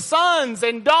 which were sons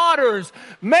and daughters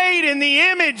made in the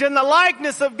image and the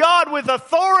likeness of God, with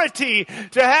authority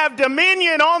to have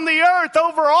dominion on the earth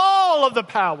over all of the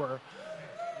power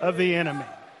of the enemy.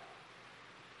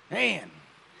 Man.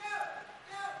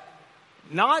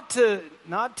 Not to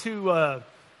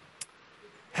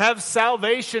have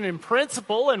salvation in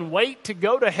principle and wait to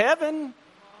go to heaven.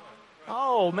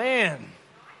 Oh, man.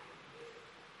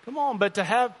 Come on, but to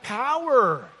have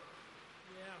power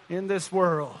in this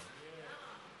world.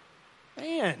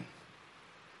 Man,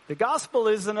 the gospel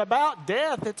isn't about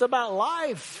death. It's about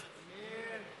life.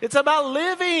 It's about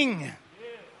living.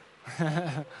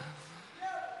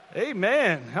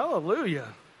 Amen. Hallelujah.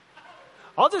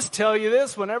 I'll just tell you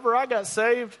this. Whenever I got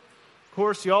saved, of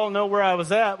course, you all know where I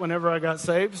was at whenever I got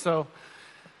saved. So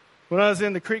when I was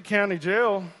in the Creek County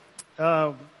Jail,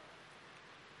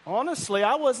 honestly,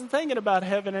 I wasn't thinking about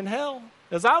heaven and hell,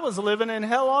 as I was living in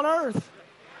hell on earth.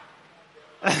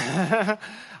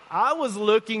 I was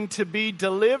looking to be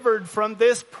delivered from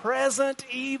this present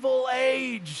evil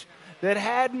age that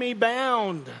had me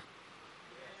bound.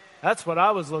 That's what I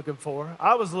was looking for.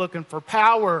 I was looking for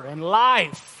power and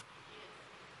life,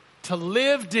 to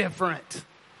live different.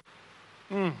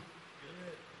 I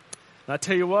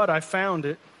tell you what, I found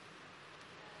it.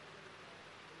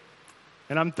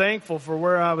 And I'm thankful for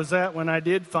where I was at when I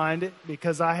did find it,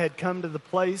 because I had come to the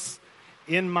place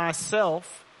in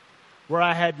myself where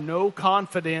I had no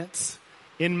confidence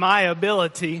in my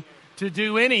ability to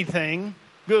do anything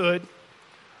good,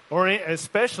 or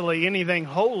especially anything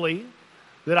holy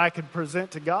that I could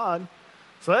present to God.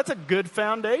 So that's a good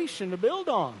foundation to build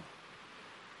on.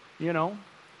 You know,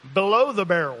 below the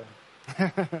barrel.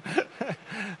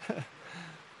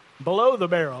 Below the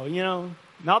barrel, you know,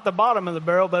 not the bottom of the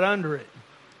barrel, but under it.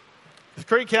 The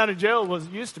Creek County Jail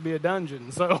used to be a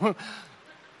dungeon, so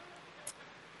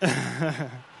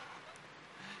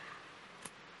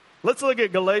let's look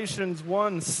at Galatians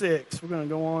 1:6. We're going to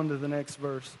go on to the next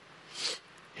verse.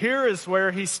 Here is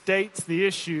where he states the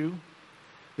issue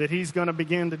that he's going to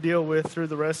begin to deal with through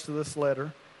the rest of this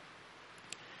letter.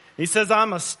 He says,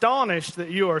 I'm astonished that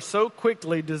you are so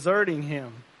quickly deserting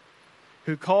him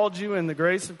who called you in the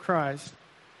grace of Christ,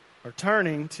 or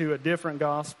turning to a different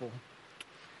gospel.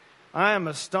 I am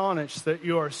astonished that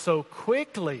you are so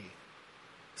quickly.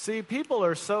 See, people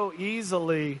are so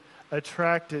easily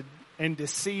attracted and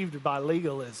deceived by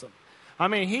legalism. I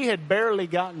mean, he had barely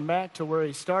gotten back to where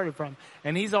he started from,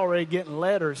 and he's already getting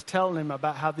letters telling him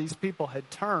about how these people had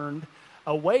turned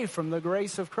away from the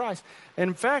grace of Christ.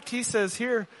 In fact, he says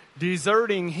here,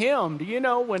 deserting him. Do you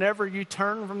know whenever you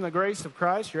turn from the grace of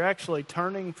Christ, you're actually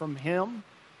turning from him?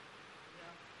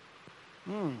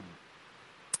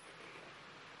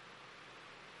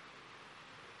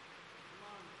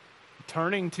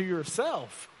 Turning to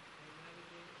yourself.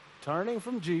 Turning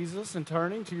from Jesus and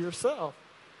turning to yourself.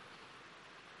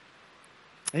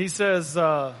 He says,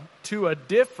 to a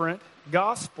different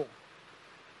gospel.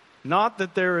 Not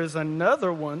that there is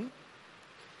another one.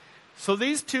 So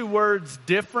these two words,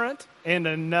 different and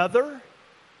another,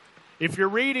 if you're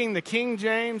reading the King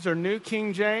James or New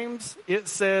King James, it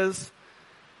says,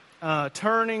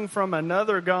 turning from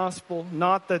another gospel,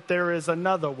 not that there is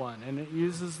another one. And it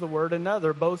uses the word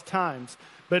another both times.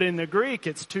 But in the Greek,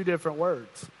 it's two different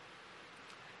words.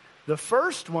 The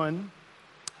first one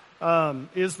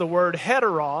is the word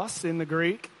heteros in the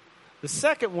Greek. The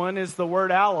second one is the word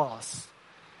allos.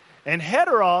 And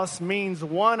heteros means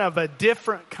one of a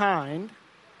different kind.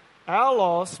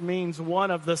 Allos means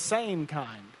one of the same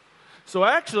kind. So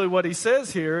actually what he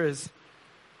says here is,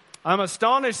 I'm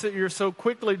astonished that you're so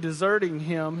quickly deserting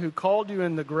him who called you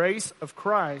in the grace of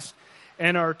Christ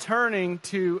and are turning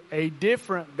to a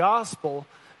different gospel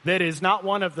that is not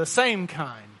one of the same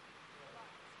kind.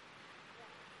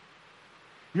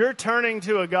 You're turning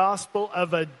to a gospel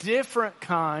of a different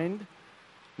kind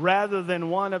rather than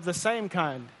one of the same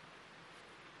kind.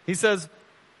 He says,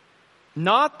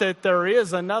 not that there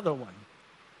is another one.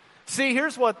 See,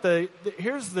 here's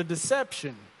the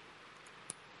deception.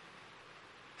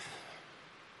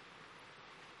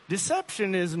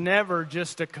 Deception is never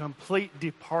just a complete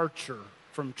departure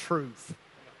from truth.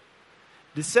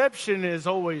 Deception is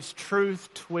always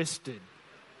truth twisted.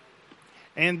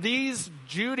 And these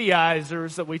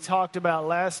Judaizers that we talked about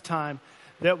last time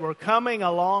that were coming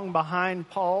along behind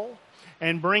Paul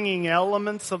and bringing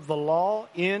elements of the law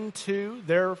into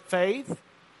their faith,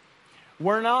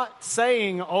 we're not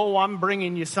saying, oh, I'm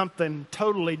bringing you something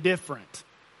totally different.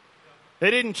 They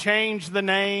didn't change the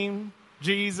name,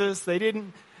 Jesus. They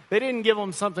didn't give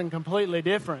them something completely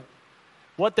different.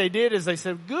 What they did is they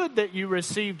said, good that you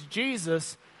received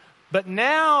Jesus, but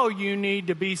now you need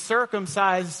to be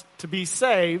circumcised to be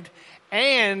saved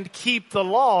and keep the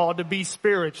law to be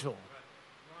spiritual.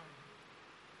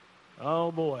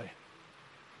 Oh boy.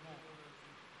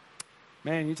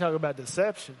 Man, you talk about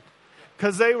deception.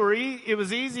 Because it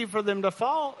was easy for them to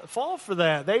fall for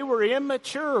that. They were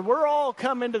immature. We're all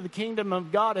coming to the kingdom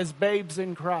of God as babes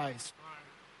in Christ.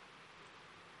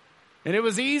 And it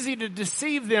was easy to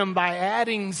deceive them by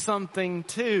adding something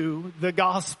to the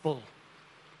gospel.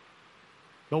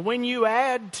 But when you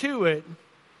add to it,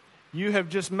 you have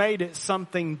just made it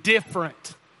something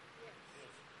different.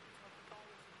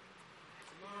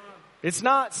 It's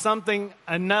not something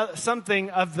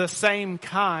of the same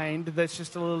kind that's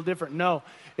just a little different. No,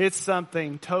 it's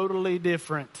something totally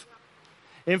different.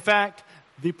 In fact,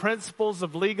 the principles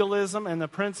of legalism and the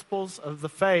principles of the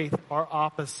faith are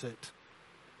opposite.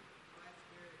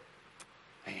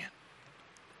 Man.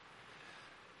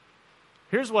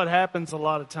 Here's what happens a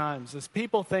lot of times is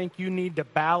people think you need to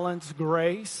balance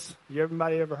grace.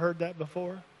 Everybody ever heard that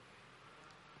before?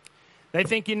 They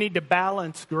think you need to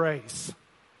balance grace.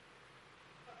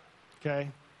 Okay?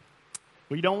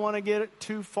 We don't want to get it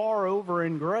too far over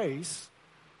in grace.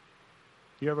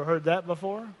 You ever heard that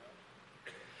before?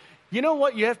 You know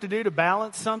what you have to do to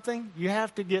balance something? You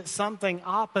have to get something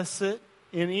opposite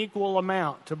in equal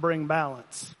amount to bring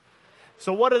balance.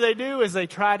 So what do? Is they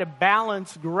try to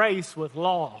balance grace with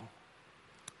law.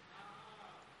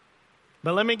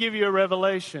 But let me give you a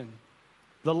revelation.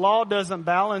 The law doesn't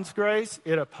balance grace,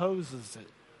 it opposes it.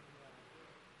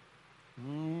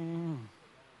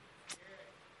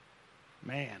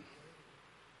 Man.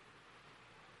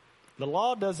 The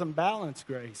law doesn't balance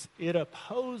grace. It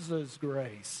opposes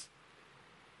grace.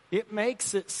 It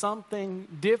makes it something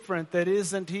different that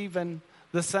isn't even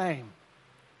the same.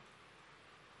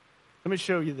 Let me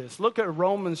show you this. Look at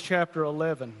Romans chapter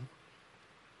 11.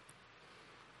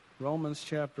 Romans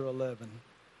chapter 11.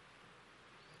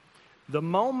 The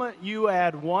moment you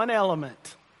add one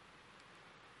element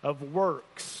of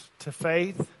works to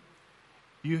faith,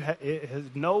 it has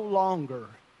no longer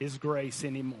is grace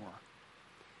anymore.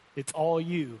 It's all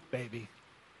you, baby.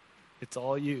 It's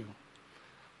all you.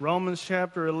 Romans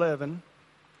chapter 11.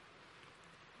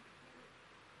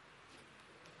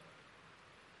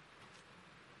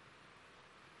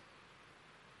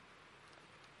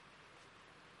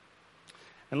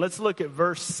 And let's look at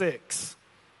verse 6.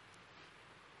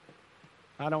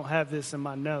 I don't have this in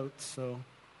my notes, so...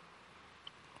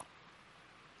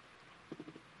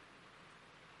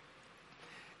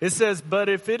 It says, but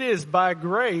if it is by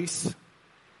grace,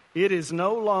 it is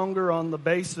no longer on the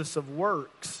basis of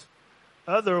works.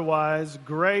 Otherwise,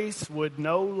 grace would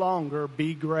no longer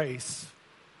be grace.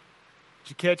 Did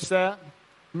you catch that?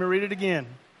 Let me read it again.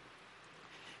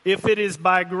 If it is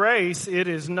by grace, it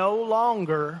is no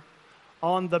longer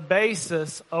on the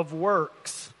basis of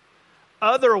works.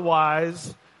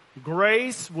 Otherwise,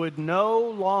 grace would no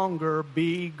longer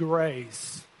be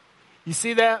grace. You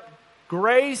see that?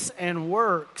 Grace and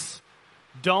works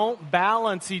don't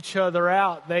balance each other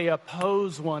out. They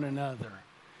oppose one another.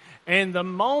 And the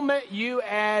moment you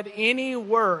add any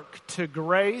work to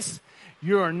grace,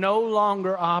 you are no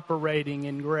longer operating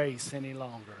in grace any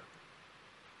longer.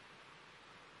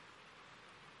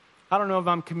 I don't know if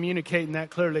I'm communicating that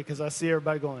clearly because I see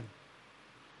everybody going.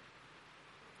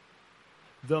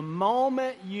 The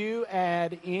moment you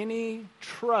add any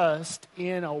trust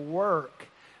in a work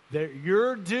that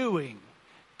you're doing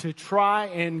to try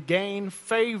and gain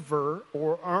favor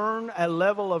or earn a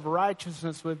level of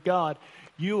righteousness with God,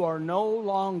 you are no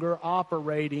longer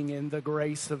operating in the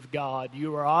grace of God.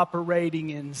 You are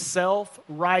operating in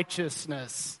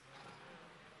self-righteousness.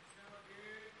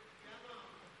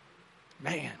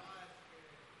 Man.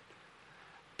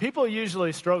 People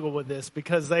usually struggle with this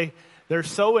because they're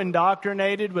so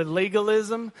indoctrinated with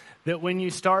legalism that when you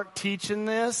start teaching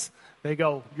this, they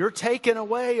go, you're taking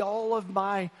away all of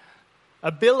my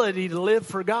ability to live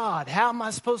for God. How am I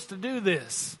supposed to do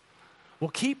this? Well,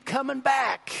 keep coming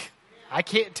back. I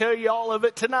can't tell you all of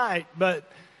it tonight, but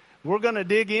we're going to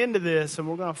dig into this and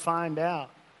we're going to find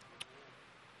out.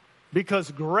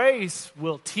 Because grace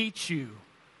will teach you.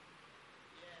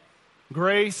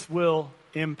 Grace will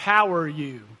empower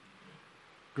you.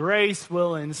 Grace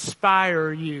will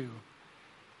inspire you.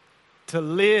 to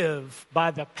live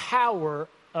by the power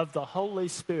of the Holy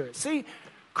Spirit. See,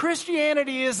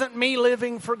 Christianity isn't me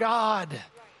living for God.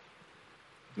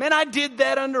 Man, I did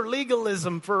that under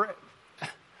legalism for...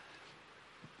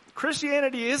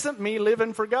 Christianity isn't me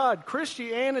living for God.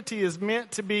 Christianity is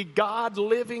meant to be God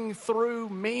living through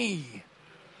me.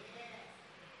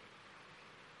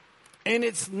 And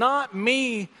it's not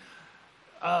me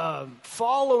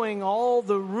following all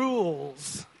the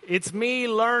rules. It's me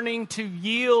learning to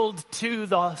yield to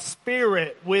the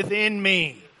Spirit within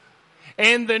me.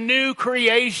 And the new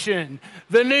creation,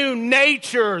 the new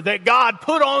nature that God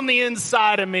put on the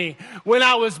inside of me when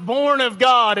I was born of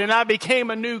God and I became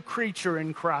a new creature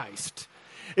in Christ.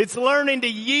 It's learning to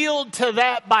yield to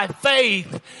that by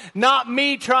faith, not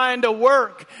me trying to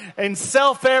work and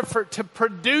self-effort to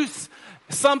produce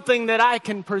something that I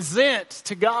can present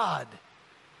to God.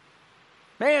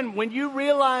 Man, when you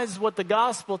realize what the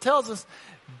gospel tells us,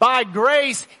 by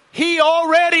grace, He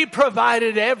already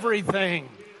provided everything.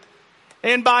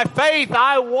 And by faith,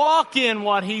 I walk in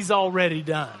what He's already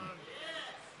done.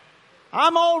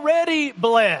 I'm already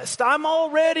blessed. I'm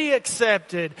already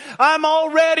accepted. I'm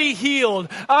already healed.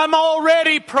 I'm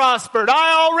already prospered.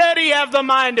 I already have the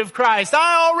mind of Christ.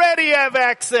 I already have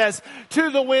access to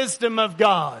the wisdom of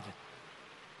God.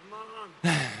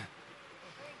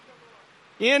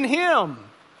 In Him.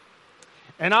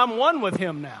 And I'm one with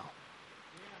Him now.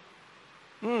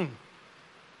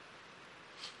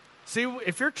 See,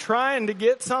 if you're trying to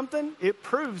get something, it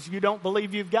proves you don't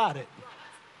believe you've got it.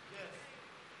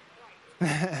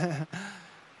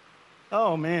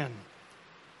 Oh, man.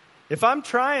 If I'm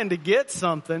trying to get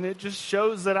something, it just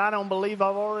shows that I don't believe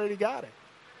I've already got it.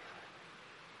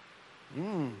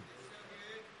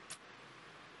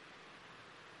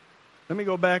 Let me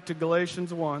go back to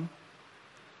Galatians 1,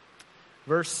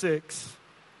 verse 6.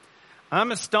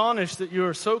 I'm astonished that you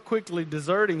are so quickly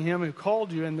deserting Him who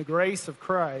called you in the grace of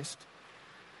Christ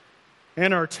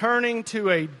and are turning to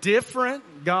a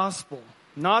different gospel.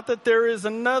 Not that there is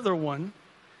another one,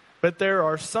 but there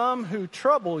are some who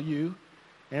trouble you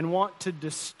and want to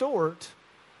distort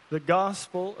the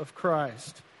gospel of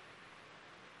Christ.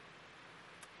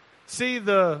 See,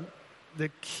 the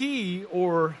key,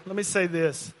 or let me say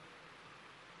this.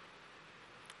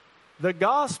 The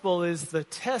gospel is the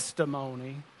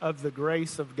testimony of the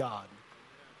grace of God.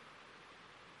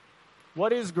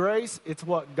 What is grace? It's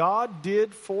what God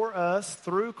did for us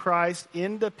through Christ,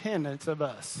 independent of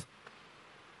us.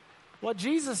 What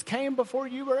Jesus came before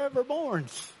you were ever born.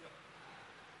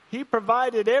 He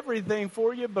provided everything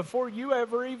for you before you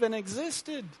ever even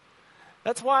existed.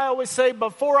 That's why I always say,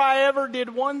 before I ever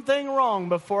did one thing wrong,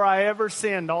 before I ever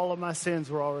sinned, all of my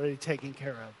sins were already taken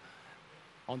care of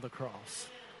on the cross.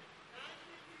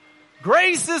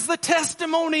 Grace is the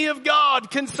testimony of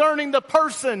God concerning the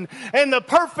person and the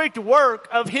perfect work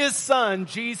of His Son,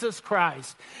 Jesus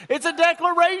Christ. It's a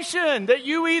declaration that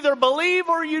you either believe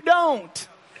or you don't.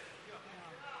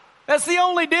 That's the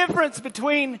only difference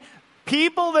between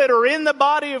people that are in the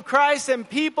body of Christ and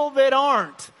people that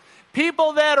aren't.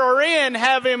 People that are in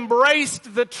have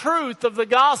embraced the truth of the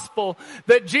gospel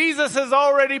that Jesus has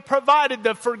already provided,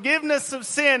 the forgiveness of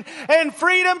sin and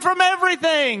freedom from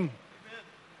everything.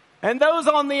 And those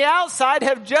on the outside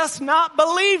have just not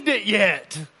believed it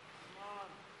yet.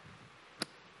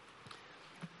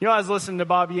 You know, I was listening to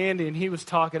Bobby Yandy, and he was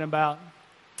talking about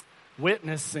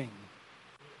witnessing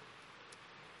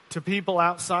to people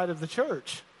outside of the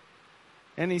church.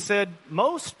 And he said,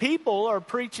 most people are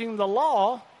preaching the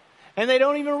law, and they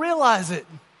don't even realize it.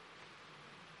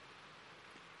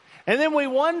 And then we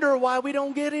wonder why we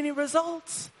don't get any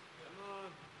results.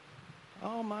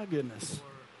 Oh, my goodness.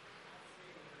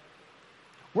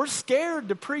 We're scared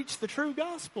to preach the true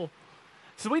gospel.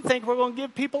 So we think we're going to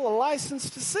give people a license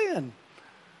to sin.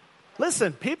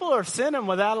 Listen, people are sinning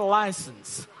without a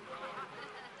license.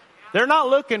 They're not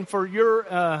looking for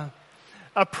your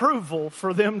approval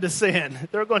for them to sin.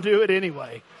 They're going to do it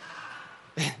anyway.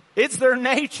 It's their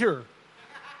nature.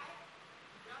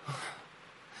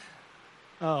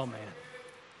 Oh, man.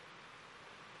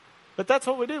 But that's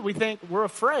what we do. We think we're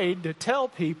afraid to tell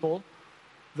people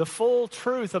the full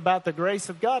truth about the grace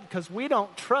of God because we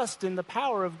don't trust in the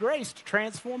power of grace to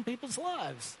transform people's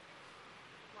lives.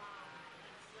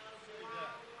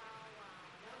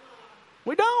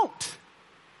 We don't.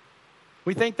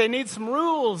 We think they need some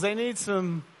rules. They need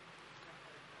some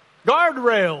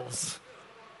guardrails.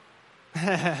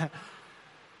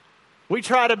 We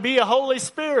try to be a Holy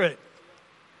Spirit.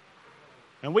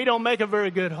 And we don't make a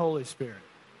very good Holy Spirit.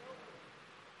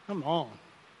 Come on.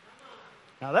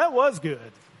 Now that was good.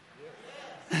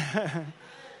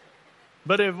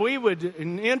 But if we would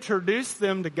introduce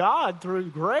them to God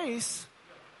through grace,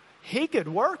 He could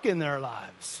work in their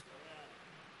lives.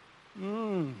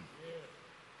 Man.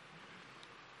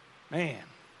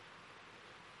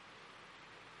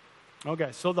 Okay,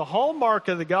 so the hallmark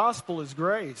of the gospel is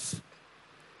grace.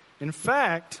 In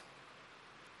fact,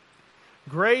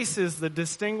 grace is the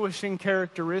distinguishing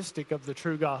characteristic of the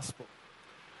true gospel.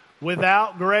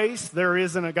 Without grace, there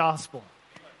isn't a gospel.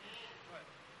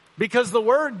 Because the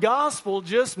word gospel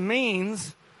just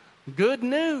means good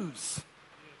news.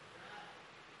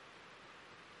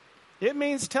 It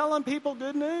means telling people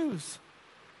good news.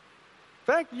 In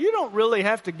fact, you don't really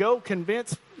have to go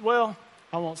convince, well,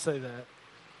 I won't say that.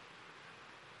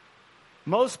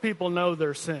 Most people know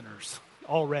they're sinners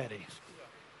already.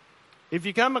 If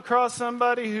you come across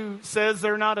somebody who says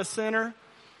they're not a sinner,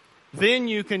 then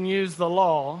you can use the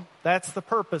law. That's the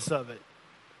purpose of it.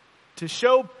 To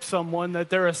show someone that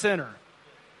they're a sinner.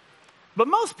 But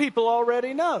most people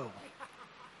already know.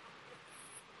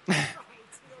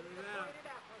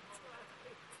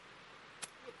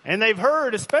 And they've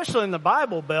heard, especially in the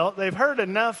Bible Belt, they've heard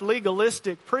enough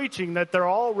legalistic preaching that they're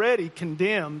already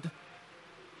condemned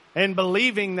and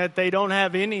believing that they don't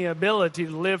have any ability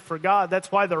to live for God.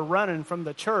 That's why they're running from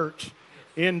the church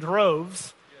in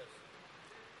droves.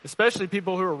 Especially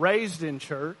people who are raised in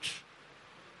church.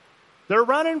 They're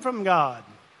running from God.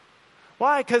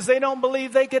 Why? Because they don't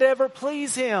believe they could ever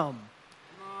please Him.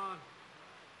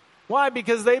 Why?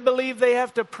 Because they believe they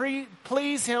have to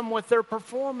please Him with their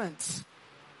performance.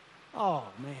 Oh,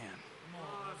 man.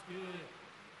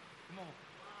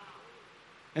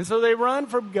 And so they run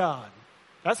from God.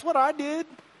 That's what I did.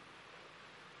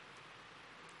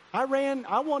 I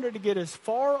wanted to get as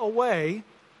far away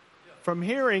from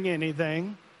hearing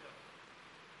anything.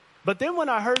 But then when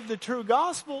I heard the true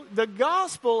gospel, the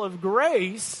gospel of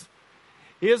grace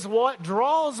is what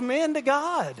draws men to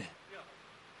God.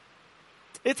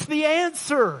 It's the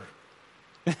answer.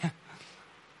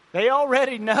 They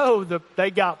already know that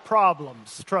they got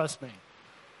problems, trust me.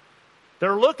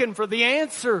 They're looking for the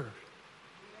answer.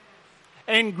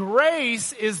 And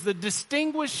grace is the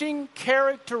distinguishing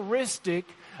characteristic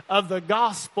of the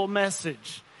gospel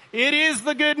message. It is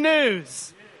the good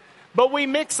news. But we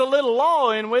mix a little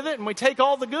law in with it and we take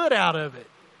all the good out of it.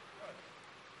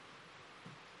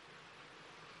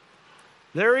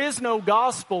 There is no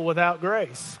gospel without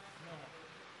grace.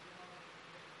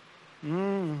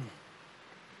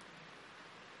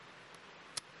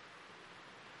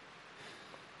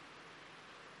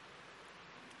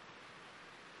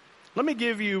 Let me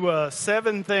give you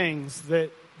 7 things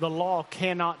that the law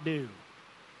cannot do.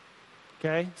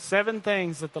 Okay? 7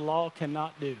 things that the law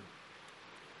cannot do.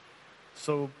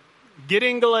 So get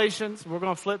in Galatians. We're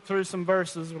going to flip through some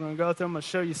verses. We're going to go through them and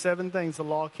show you 7 things the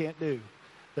law can't do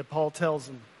that Paul tells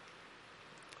them.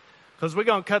 Because we're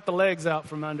going to cut the legs out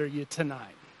from under you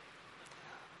tonight.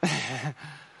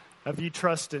 Of you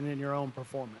trusting in your own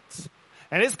performance.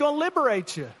 And it's going to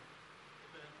liberate you.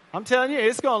 I'm telling you,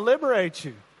 it's going to liberate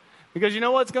you. Because you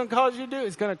know what it's going to cause you to do?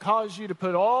 It's going to cause you to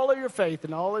put all of your faith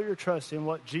and all of your trust in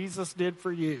what Jesus did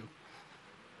for you.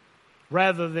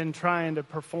 Rather than trying to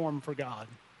perform for God.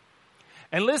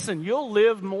 And listen, you'll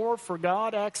live more for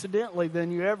God accidentally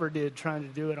than you ever did trying to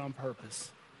do it on purpose.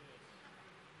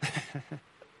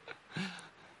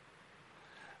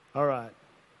 All right.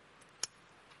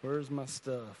 Where's my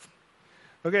stuff?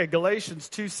 Okay, Galatians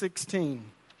 2:16.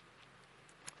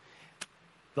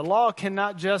 The law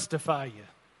cannot justify you.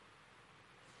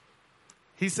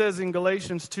 He says in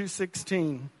Galatians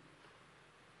 2:16,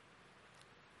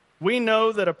 we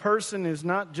know that a person is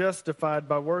not justified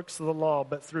by works of the law,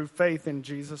 but through faith in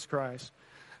Jesus Christ.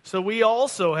 So we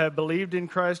also have believed in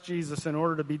Christ Jesus in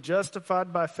order to be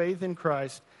justified by faith in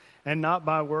Christ and not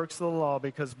by works of the law,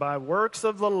 because by works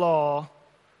of the law,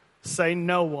 say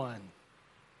no one.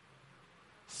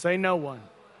 Say no one.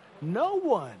 No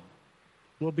one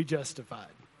will be justified.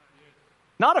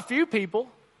 Not a few people.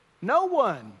 No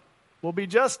one will be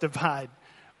justified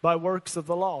by works of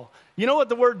the law. You know what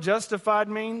the word justified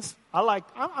means?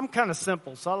 I'm kind of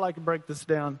simple, so I like to break this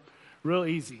down real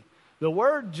easy. The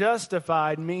word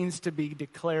justified means to be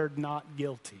declared not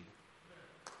guilty.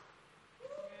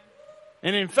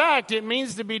 And in fact, it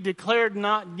means to be declared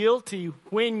not guilty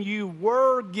when you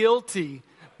were guilty,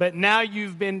 but now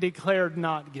you've been declared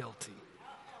not guilty.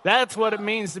 That's what it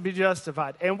means to be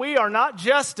justified. And we are not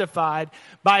justified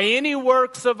by any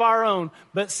works of our own,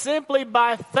 but simply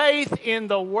by faith in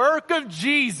the work of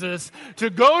Jesus to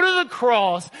go to the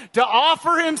cross, to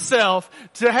offer Himself,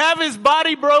 to have His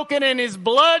body broken and His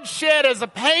blood shed as a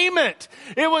payment.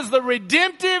 It was the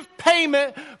redemptive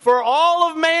payment for all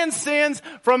of man's sins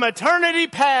from eternity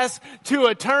past to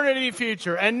eternity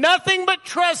future. And nothing but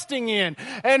trusting in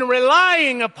and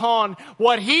relying upon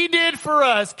what He did for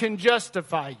us can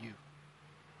justify you.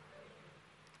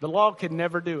 The law could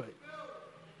never do it.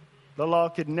 The law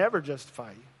could never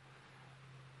justify you.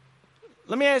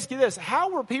 Let me ask you this. How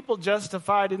were people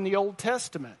justified in the Old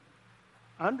Testament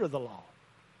under the law?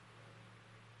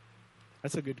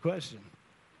 That's a good question.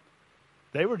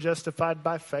 They were justified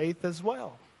by faith as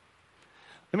well.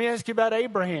 Let me ask you about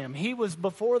Abraham. He was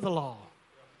before the law.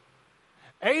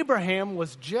 Abraham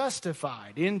was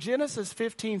justified. In Genesis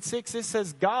 15:6, it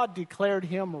says God declared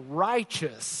him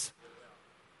righteous.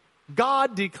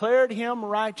 God declared him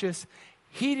righteous.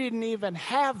 He didn't even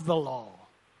have the law.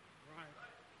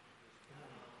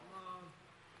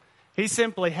 He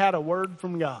simply had a word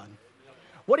from God.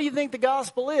 What do you think the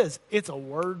gospel is? It's a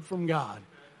word from God.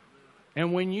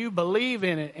 And when you believe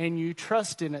in it and you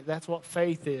trust in it, that's what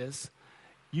faith is.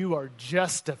 You are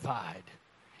justified.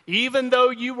 Even though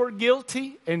you were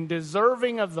guilty and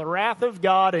deserving of the wrath of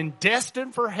God and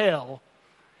destined for hell,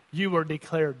 you were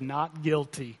declared not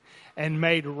guilty and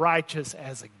made righteous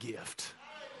as a gift.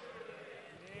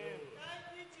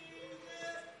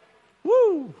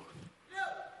 Woo!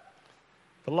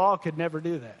 The law could never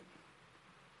do that.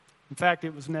 In fact,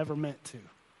 it was never meant to.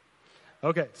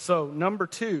 Okay, so number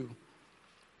 2,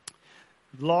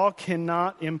 law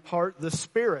cannot impart the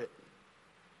Spirit.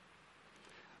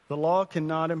 The law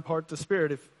cannot impart the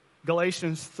Spirit. If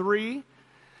Galatians 3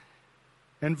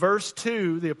 and verse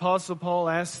 2, the Apostle Paul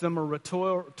asks them a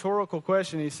rhetorical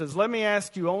question. He says, let me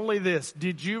ask you only this.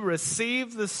 Did you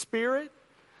receive the Spirit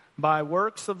by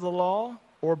works of the law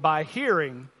or by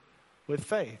hearing with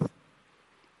faith?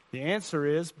 The answer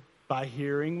is by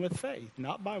hearing with faith,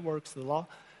 not by works of the law.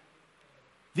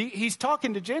 He's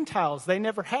talking to Gentiles. They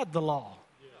never had the law.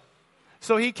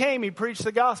 So he came, he preached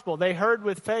the gospel. They heard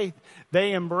with faith.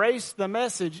 They embraced the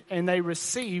message and they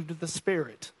received the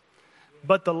Spirit.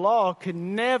 But the law could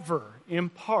never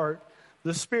impart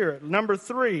the Spirit. Number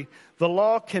 3, the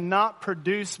law cannot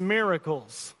produce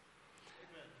miracles.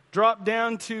 Drop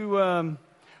down to...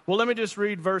 Well, let me just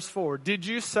read verse 4. Did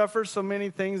you suffer so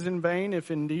many things in vain, if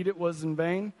indeed it was in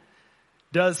vain?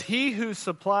 Does he who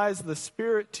supplies the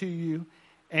Spirit to you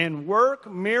and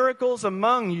work miracles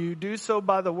among you do so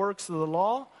by the works of the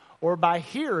law or by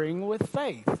hearing with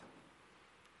faith?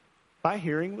 By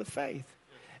hearing with faith.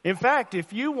 In fact,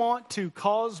 if you want to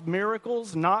cause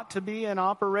miracles not to be in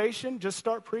operation, just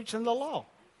start preaching the law.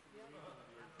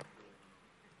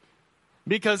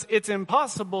 Because it's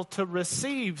impossible to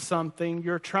receive something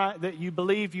that you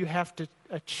believe you have to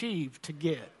achieve to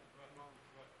get.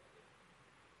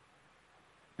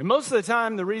 And most of the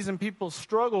time, the reason people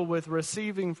struggle with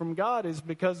receiving from God is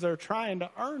because they're trying to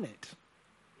earn it.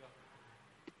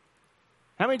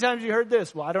 How many times have you heard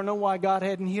this? Well, I don't know why God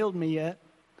hadn't healed me yet.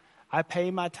 I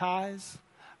pay my tithes.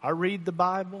 I read the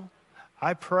Bible.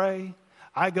 I pray.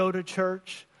 I go to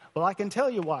church. Well, I can tell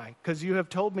you why. Because you have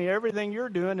told me everything you're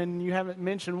doing and you haven't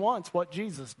mentioned once what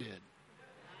Jesus did.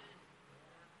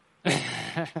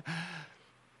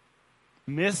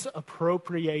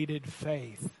 Misappropriated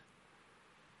faith.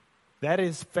 That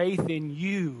is faith in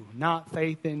you, not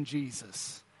faith in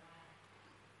Jesus.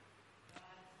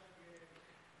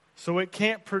 So it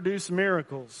can't produce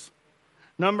miracles.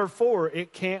 Number 4,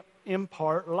 it can't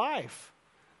impart life.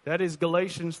 That is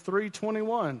Galatians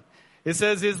 3:21. It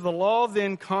says, is the law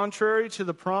then contrary to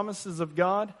the promises of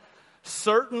God?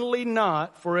 Certainly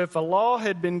not, for if a law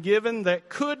had been given that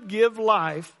could give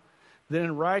life,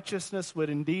 then righteousness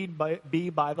would indeed be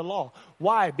by the law.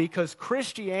 Why? Because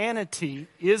Christianity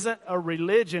isn't a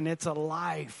religion, it's a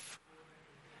life.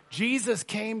 Jesus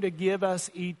came to give us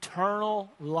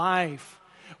eternal life,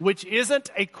 which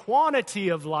isn't a quantity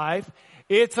of life,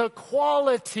 it's a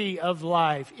quality of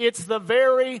life. It's the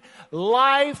very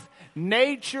life,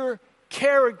 nature,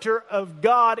 character of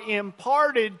God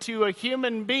imparted to a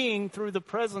human being through the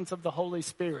presence of the Holy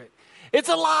Spirit. It's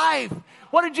alive.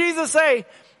 What did Jesus say?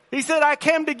 He said, I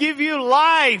came to give you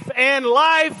life and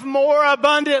life more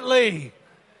abundantly.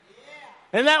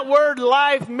 And that word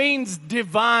life means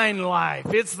divine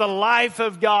life. It's the life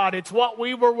of God. It's what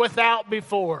we were without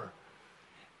before.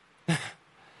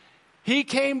 He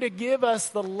came to give us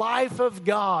the life of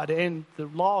God, and the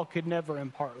law could never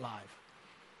impart life.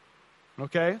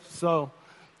 Okay, so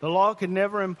the law can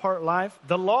never impart life.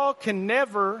 The law can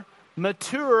never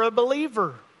mature a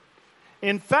believer.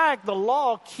 In fact, the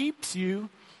law keeps you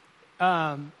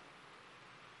as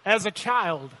a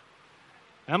child.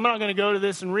 I'm not going to go to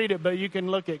this and read it, but you can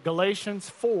look at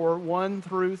Galatians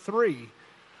 4:1-3,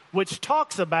 which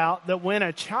talks about that when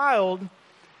a child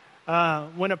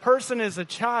When a person is a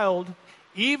child,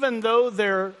 even though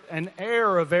they're an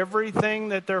heir of everything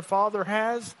that their father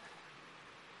has,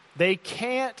 they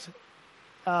can't,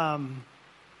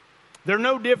 they're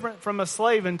no different from a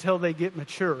slave until they get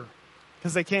mature,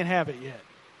 because they can't have it yet.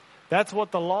 That's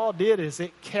what the law did, is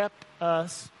it kept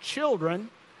us children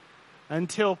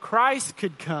until Christ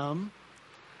could come,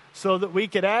 so that we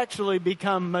could actually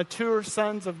become mature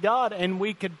sons of God and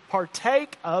we could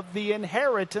partake of the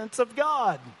inheritance of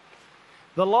God.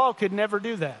 The law could never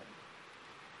do that.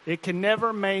 It can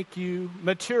never make you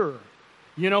mature.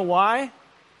 You know why?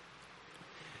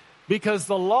 Because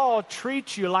the law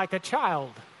treats you like a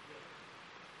child.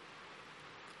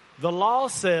 The law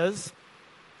says,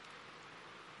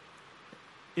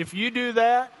 if you do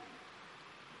that,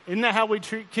 isn't that how we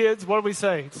treat kids? What do we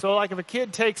say? So like if a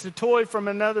kid takes a toy from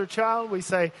another child, we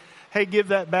say, hey, give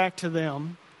that back to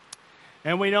them.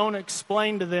 And we don't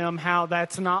explain to them how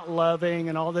that's not loving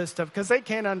and all this stuff, because they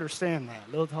can't understand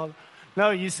that. No,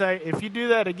 you say, if you do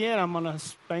that again, I'm going to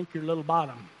spank your little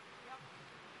bottom.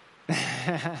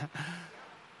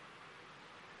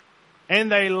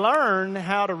 And they learn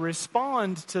how to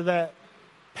respond to that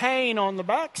pain on the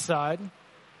backside.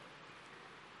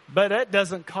 But that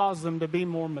doesn't cause them to be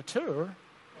more mature.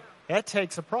 That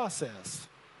takes a process.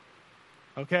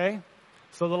 Okay?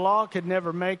 So the law could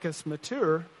never make us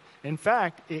mature. In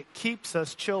fact, it keeps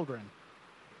us children.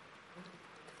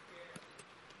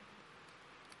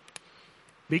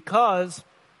 Because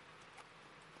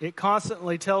it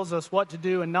constantly tells us what to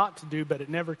do and not to do, but it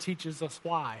never teaches us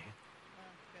why.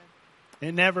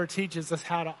 It never teaches us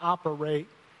how to operate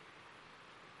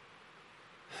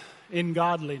in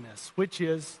godliness, which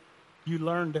is you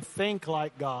learn to think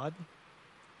like God,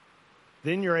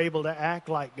 then you're able to act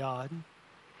like God,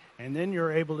 and then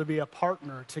you're able to be a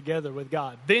partner together with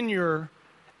God. Then you're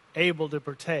able to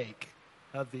partake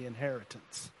of the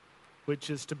inheritance, which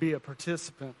is to be a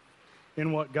participant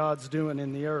in what God's doing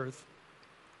in the earth.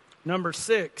 Number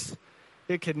 6,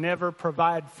 it could never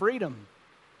provide freedom.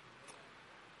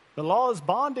 The law is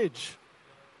bondage.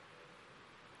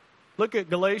 Look at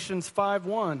Galatians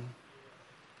 5:1.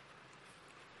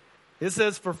 It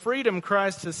says, for freedom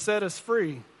Christ has set us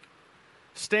free.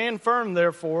 Stand firm,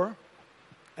 therefore,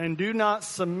 and do not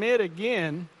submit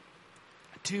again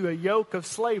to a yoke of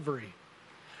slavery.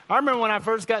 I remember when I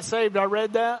first got saved, I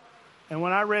read that. And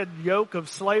when I read yoke of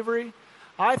slavery,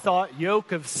 I thought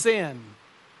yoke of sin.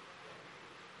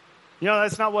 You know,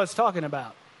 that's not what it's talking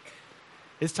about.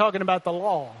 It's talking about the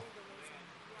law.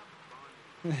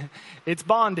 It's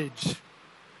bondage.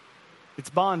 It's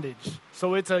bondage.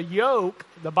 So it's a yoke.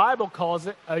 The Bible calls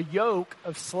it a yoke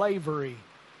of slavery.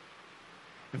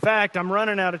 In fact, I'm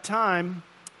running out of time.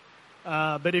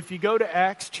 But if you go to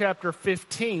Acts chapter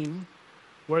 15,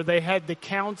 where they had the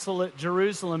council at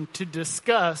Jerusalem to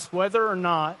discuss whether or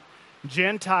not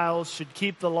Gentiles should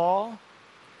keep the law,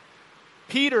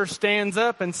 Peter stands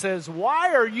up and says,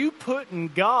 why are you putting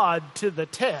God to the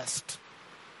test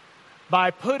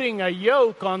by putting a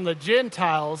yoke on the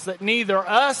Gentiles that neither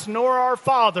us nor our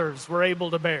fathers were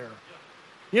able to bear?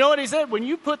 You know what he said? When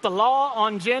you put the law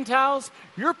on Gentiles,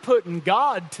 you're putting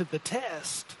God to the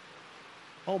test.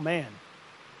 Oh, man.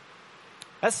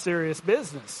 That's serious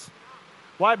business.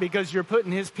 Why? Because you're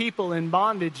putting his people in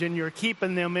bondage and you're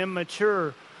keeping them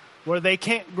immature, where they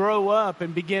can't grow up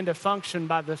and begin to function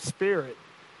by the Spirit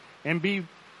and be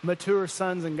mature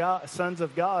sons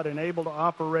of God and able to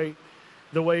operate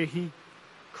the way he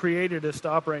created us to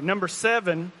operate. Number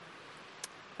 7,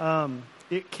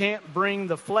 it can't bring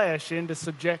the flesh into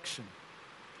subjection.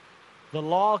 The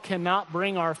law cannot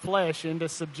bring our flesh into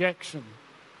subjection.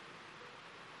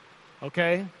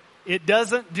 Okay? It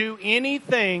doesn't do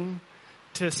anything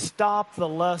to stop the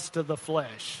lust of the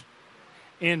flesh.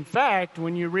 In fact,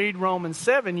 when you read Romans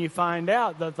 7, you find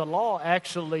out that the law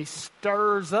actually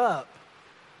stirs up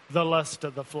the lust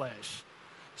of the flesh.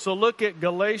 So look at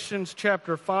Galatians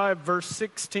chapter 5, verse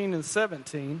 16 and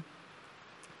 17.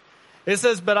 It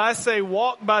says, but I say,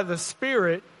 walk by the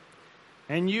Spirit,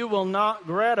 and you will not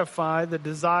gratify the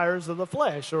desires of the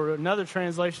flesh. Or another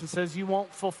translation says, you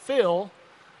won't fulfill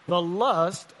the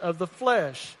lust of the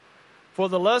flesh. For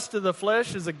the lust of the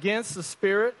flesh is against the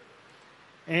Spirit,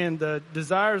 and the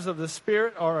desires of the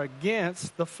Spirit are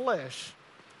against the flesh.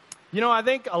 You know, I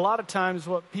think a lot of times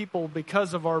what people,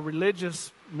 because of our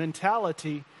religious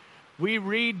mentality, we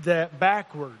read that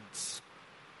backwards.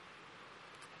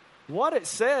 What it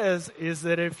says is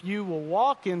that if you will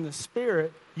walk in the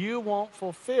Spirit, you won't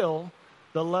fulfill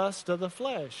the lust of the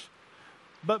flesh.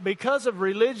 But because of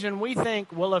religion, we think,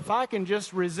 well, if I can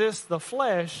just resist the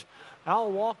flesh,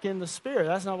 I'll walk in the Spirit.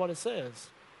 That's not what it says.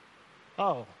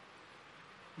 Oh.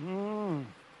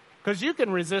 Because you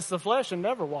can resist the flesh and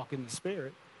never walk in the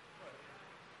Spirit.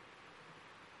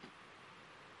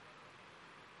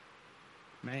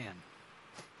 Man.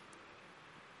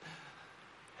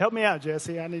 Help me out,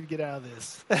 Jesse. I need to get out of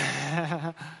this.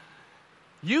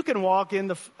 You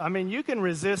can you can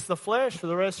resist the flesh for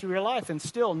the rest of your life and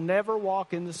still never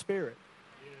walk in the Spirit.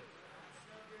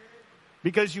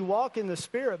 Because you walk in the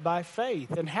Spirit by faith.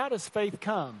 And how does faith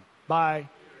come? By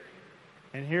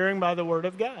and hearing by the Word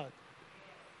of God.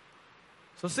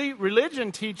 So see,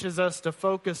 religion teaches us to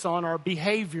focus on our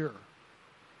behavior.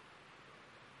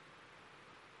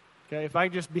 Okay, if I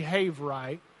just behave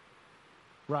right?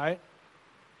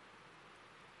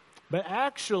 But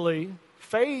actually,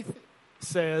 faith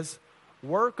says,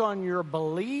 work on your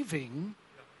believing,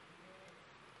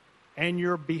 and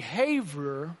your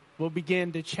behavior will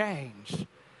begin to change.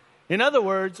 In other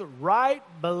words, right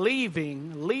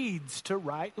believing leads to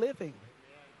right living.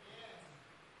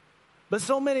 But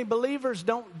so many believers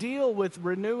don't deal with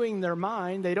renewing their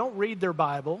mind. They don't read their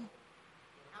Bible.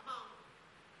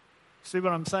 See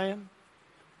what I'm saying?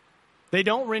 They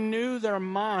don't renew their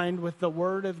mind with the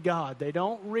Word of God. They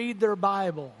don't read their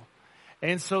Bible.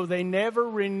 And so they never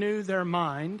renew their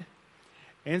mind.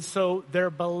 And so their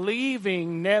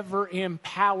believing never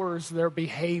empowers their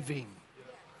behaving.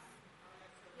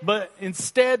 But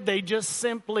instead, they just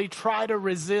simply try to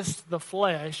resist the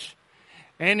flesh.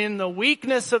 And in the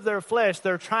weakness of their flesh,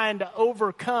 they're trying to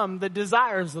overcome the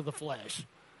desires of the flesh.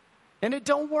 And it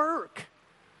don't work.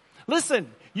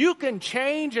 Listen, you can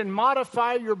change and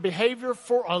modify your behavior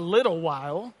for a little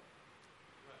while.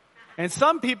 And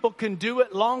some people can do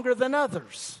it longer than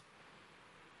others.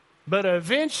 But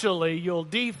eventually you'll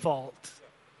default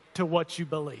to what you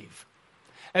believe.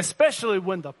 Especially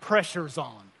when the pressure's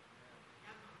on.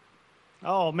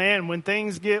 Oh man, when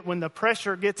the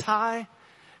pressure gets high,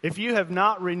 if you have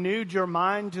not renewed your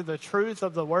mind to the truth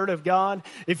of the Word of God,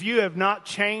 if you have not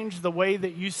changed the way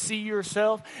that you see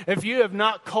yourself, if you have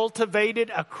not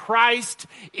cultivated a Christ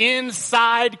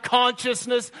inside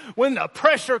consciousness, when the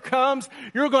pressure comes,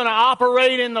 you're going to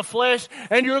operate in the flesh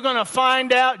and you're going to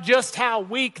find out just how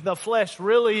weak the flesh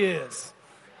really is.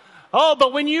 Oh,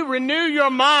 but when you renew your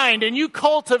mind and you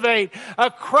cultivate a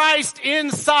Christ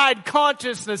inside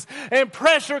consciousness and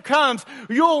pressure comes,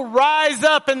 you'll rise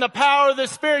up in the power of the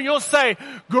Spirit. You'll say,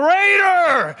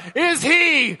 greater is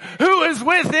He who is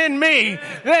within me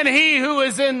than he who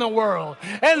is in the world.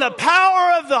 And the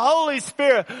power of the Holy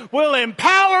Spirit will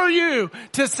empower you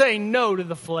to say no to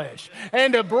the flesh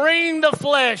and to bring the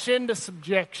flesh into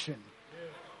subjection.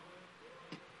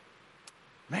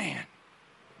 Man.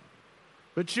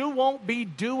 But you won't be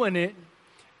doing it,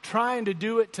 trying to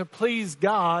do it to please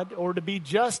God or to be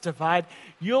justified.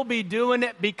 You'll be doing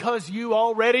it because you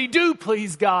already do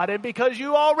please God and because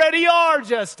you already are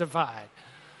justified.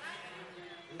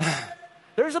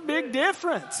 There's a big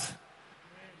difference.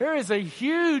 There is a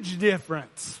huge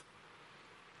difference.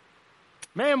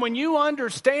 Man, when you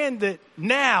understand that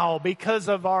now, because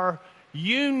of our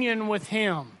union with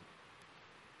Him,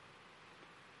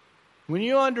 when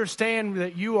you understand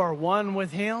that you are one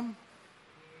with Him,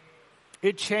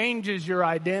 it changes your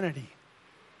identity.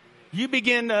 You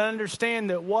begin to understand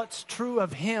that what's true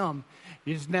of Him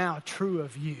is now true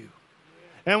of you.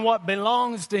 And what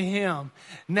belongs to Him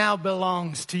now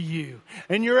belongs to you.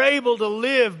 And you're able to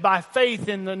live by faith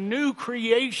in the new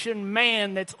creation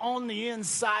man that's on the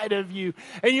inside of you.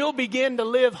 And you'll begin to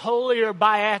live holier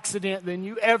by accident than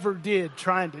you ever did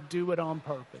trying to do it on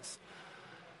purpose.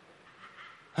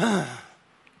 And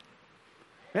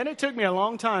it took me a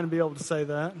long time to be able to say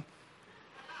that.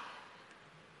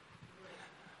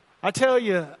 I tell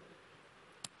you,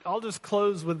 I'll just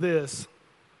close with this.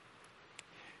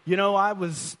 You know, I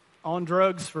was on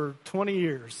drugs for 20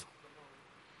 years.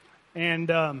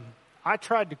 And I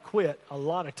tried to quit a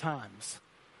lot of times.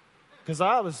 Because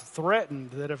I was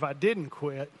threatened that if I didn't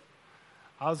quit,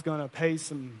 I was going to pay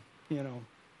some,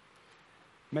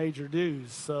 major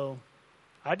dues. So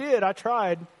I did. I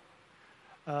tried.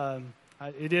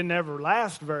 It didn't ever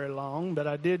last very long, but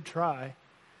I did try.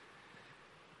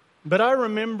 But I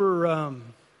remember, I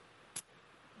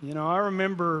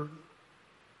remember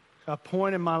a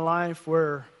point in my life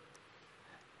where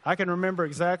I can remember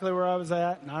exactly where I was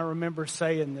at, and I remember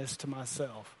saying this to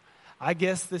myself. I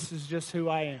guess this is just who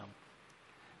I am,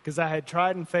 because I had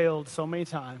tried and failed so many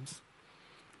times.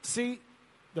 See,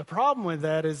 the problem with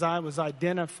that is I was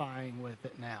identifying with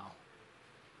it now.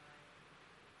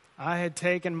 I had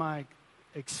taken my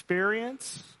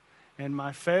experience and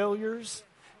my failures,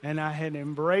 and I had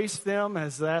embraced them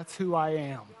as that's who I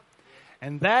am.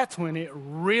 And that's when it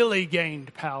really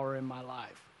gained power in my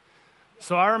life.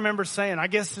 So I remember saying, I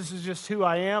guess this is just who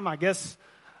I am. I guess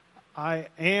I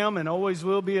am and always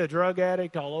will be a drug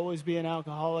addict. I'll always be an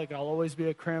alcoholic. I'll always be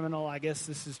a criminal. I guess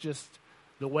this is just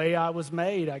the way I was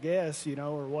made, I guess,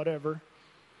 or whatever.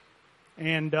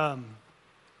 And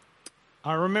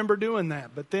I remember doing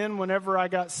that. But then whenever I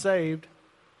got saved,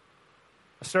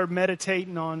 I started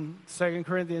meditating on 2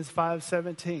 Corinthians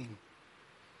 5:17.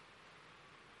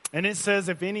 And it says,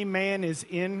 if any man is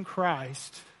in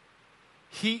Christ,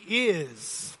 he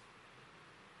is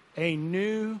a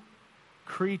new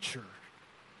creature.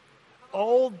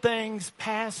 Old things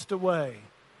passed away,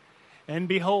 and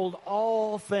behold,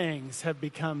 all things have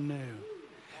become new.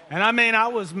 And I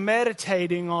was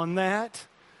meditating on that,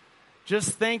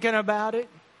 just thinking about it.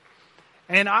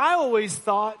 And I always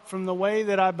thought, from the way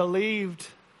that I believed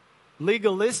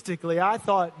legalistically, I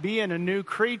thought being a new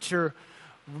creature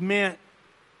meant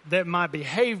that my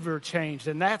behavior changed,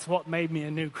 and that's what made me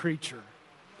a new creature.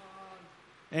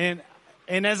 And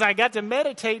as I got to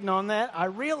meditating on that, I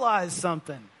realized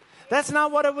something. That's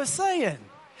not what it was saying.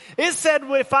 It said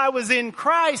if I was in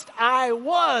Christ, I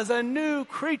was a new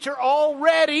creature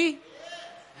already,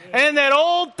 and that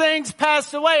old things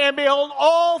passed away, and behold,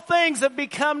 all things have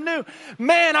become new.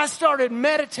 Man, I started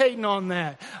meditating on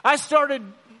that. I started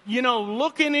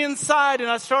looking inside, and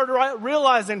I started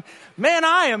realizing, man,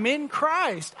 I am in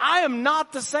Christ. I am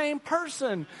not the same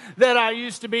person that I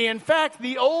used to be. In fact,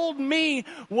 the old me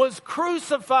was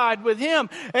crucified with Him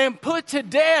and put to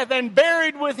death and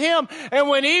buried with Him. And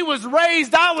when He was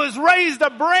raised, I was raised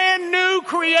a brand new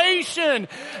creation.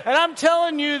 And I'm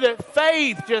telling you that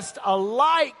faith, just a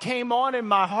light came on in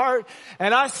my heart,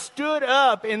 and I stood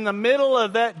up in the middle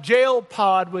of that jail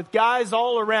pod with guys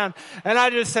all around, and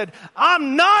I just said,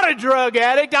 I'm not a drug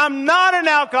addict. I'm not an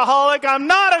alcoholic. I'm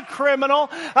not a criminal.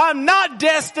 I'm not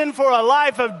destined for a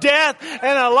life of death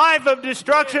and a life of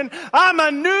destruction. I'm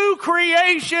a new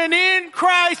creation in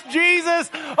Christ Jesus.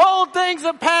 Old things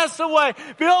have passed away.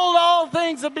 Behold, all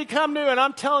things have become new. And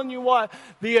I'm telling you what,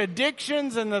 the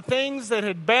addictions and the things that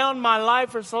had bound my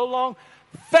life for so long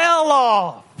fell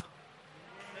off.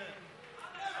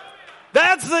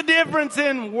 That's the difference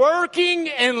in working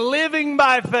and living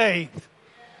by faith.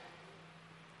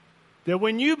 That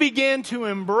when you begin to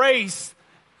embrace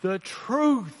the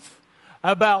truth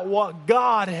about what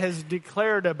God has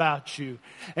declared about you,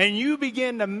 and you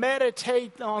begin to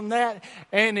meditate on that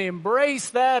and embrace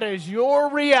that as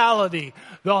your reality,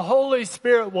 the Holy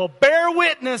Spirit will bear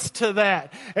witness to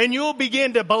that, and you'll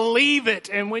begin to believe it.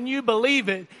 And when you believe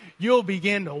it, you'll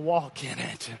begin to walk in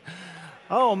it.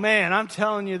 Oh man, I'm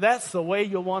telling you, that's the way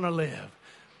you want to live.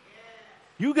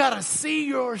 You got to see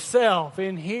yourself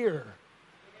in here.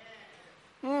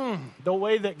 The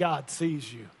way that God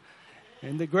sees you.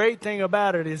 And the great thing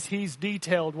about it is He's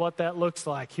detailed what that looks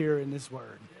like here in His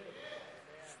Word.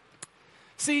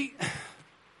 See,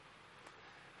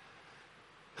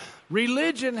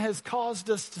 religion has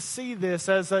caused us to see this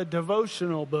as a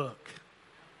devotional book.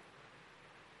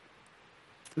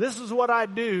 This is what I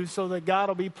do so that God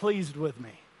will be pleased with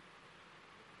me.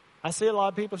 I see a lot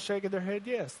of people shaking their head.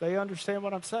 Yes, they understand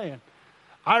what I'm saying.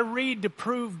 I read to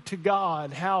prove to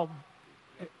God how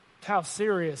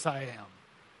serious I am.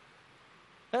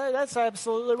 That's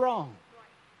absolutely wrong.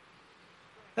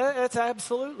 That's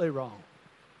absolutely wrong.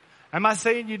 Am I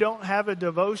saying you don't have a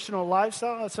devotional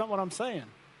lifestyle? That's not what I'm saying.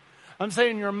 I'm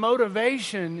saying your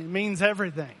motivation means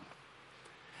everything.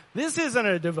 This isn't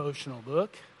a devotional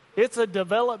book. It's a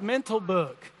developmental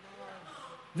book.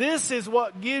 This is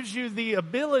what gives you the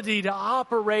ability to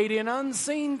operate in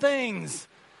unseen things,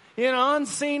 in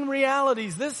unseen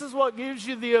realities. This is what gives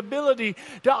you the ability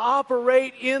to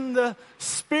operate in the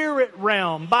spirit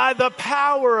realm by the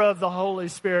power of the Holy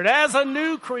Spirit as a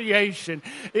new creation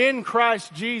in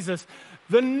Christ Jesus.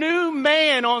 The new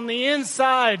man on the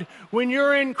inside, when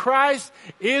you're in Christ,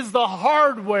 is the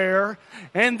hardware,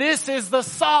 and this is the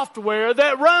software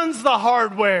that runs the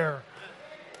hardware.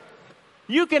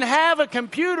 You can have a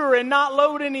computer and not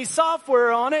load any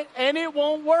software on it, and it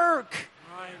won't work.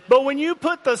 But when you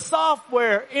put the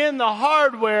software in the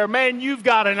hardware, man, you've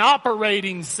got an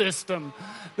operating system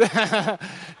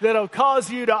that'll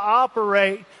cause you to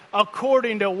operate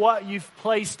according to what you've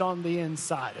placed on the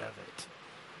inside of it.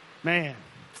 Man,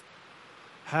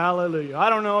 hallelujah. I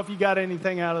don't know if you got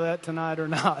anything out of that tonight or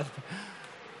not.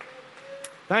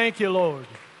 Thank you, Lord.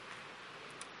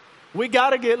 We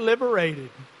got to get liberated.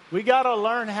 We got to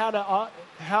learn how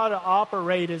to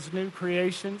operate as new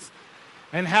creations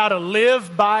and how to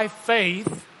live by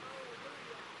faith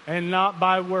and not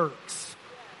by works,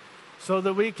 so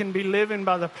that we can be living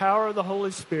by the power of the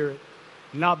Holy Spirit,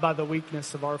 not by the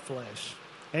weakness of our flesh.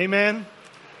 Amen.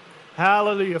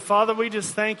 Hallelujah. Father, we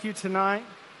just thank you tonight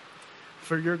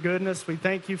for your goodness. We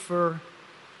thank you for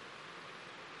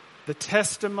the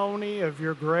testimony of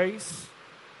your grace.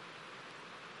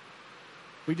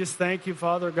 We just thank you,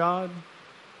 Father God,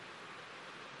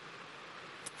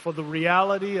 for the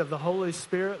reality of the Holy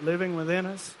Spirit living within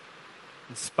us,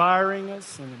 inspiring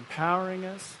us and empowering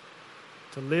us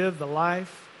to live the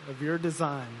life of your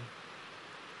design.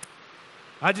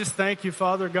 I just thank you,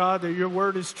 Father God, that your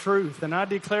word is truth, and I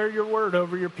declare your word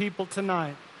over your people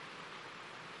tonight.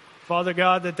 Father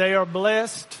God, that they are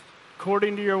blessed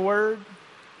according to your word,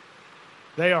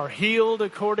 they are healed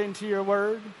according to your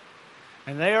word,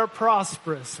 and they are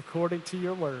prosperous according to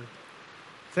your word.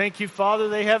 Thank you, Father,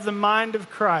 they have the mind of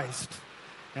Christ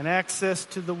and access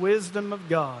to the wisdom of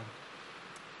God,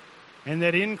 and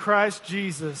that in Christ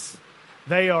Jesus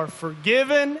they are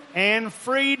forgiven and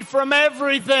freed from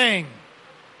everything.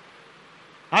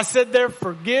 I said they're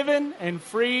forgiven and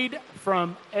freed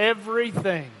from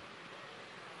everything.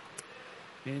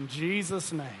 In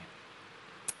Jesus' name,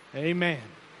 amen.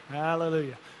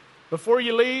 Hallelujah. Before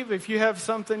you leave, if you have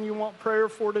something you want prayer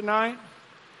for tonight,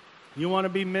 you want to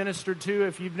be ministered to,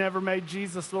 if you've never made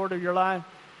Jesus Lord of your life,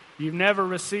 you've never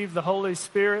received the Holy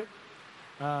Spirit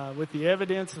with the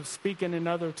evidence of speaking in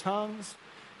other tongues,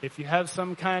 if you have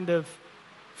some kind of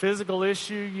physical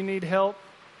issue you need help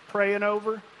praying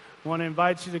over, I want to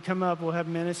invite you to come up. We'll have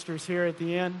ministers here at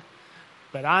the end.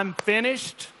 But I'm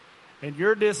finished, and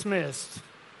you're dismissed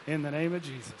in the name of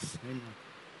Jesus. Amen.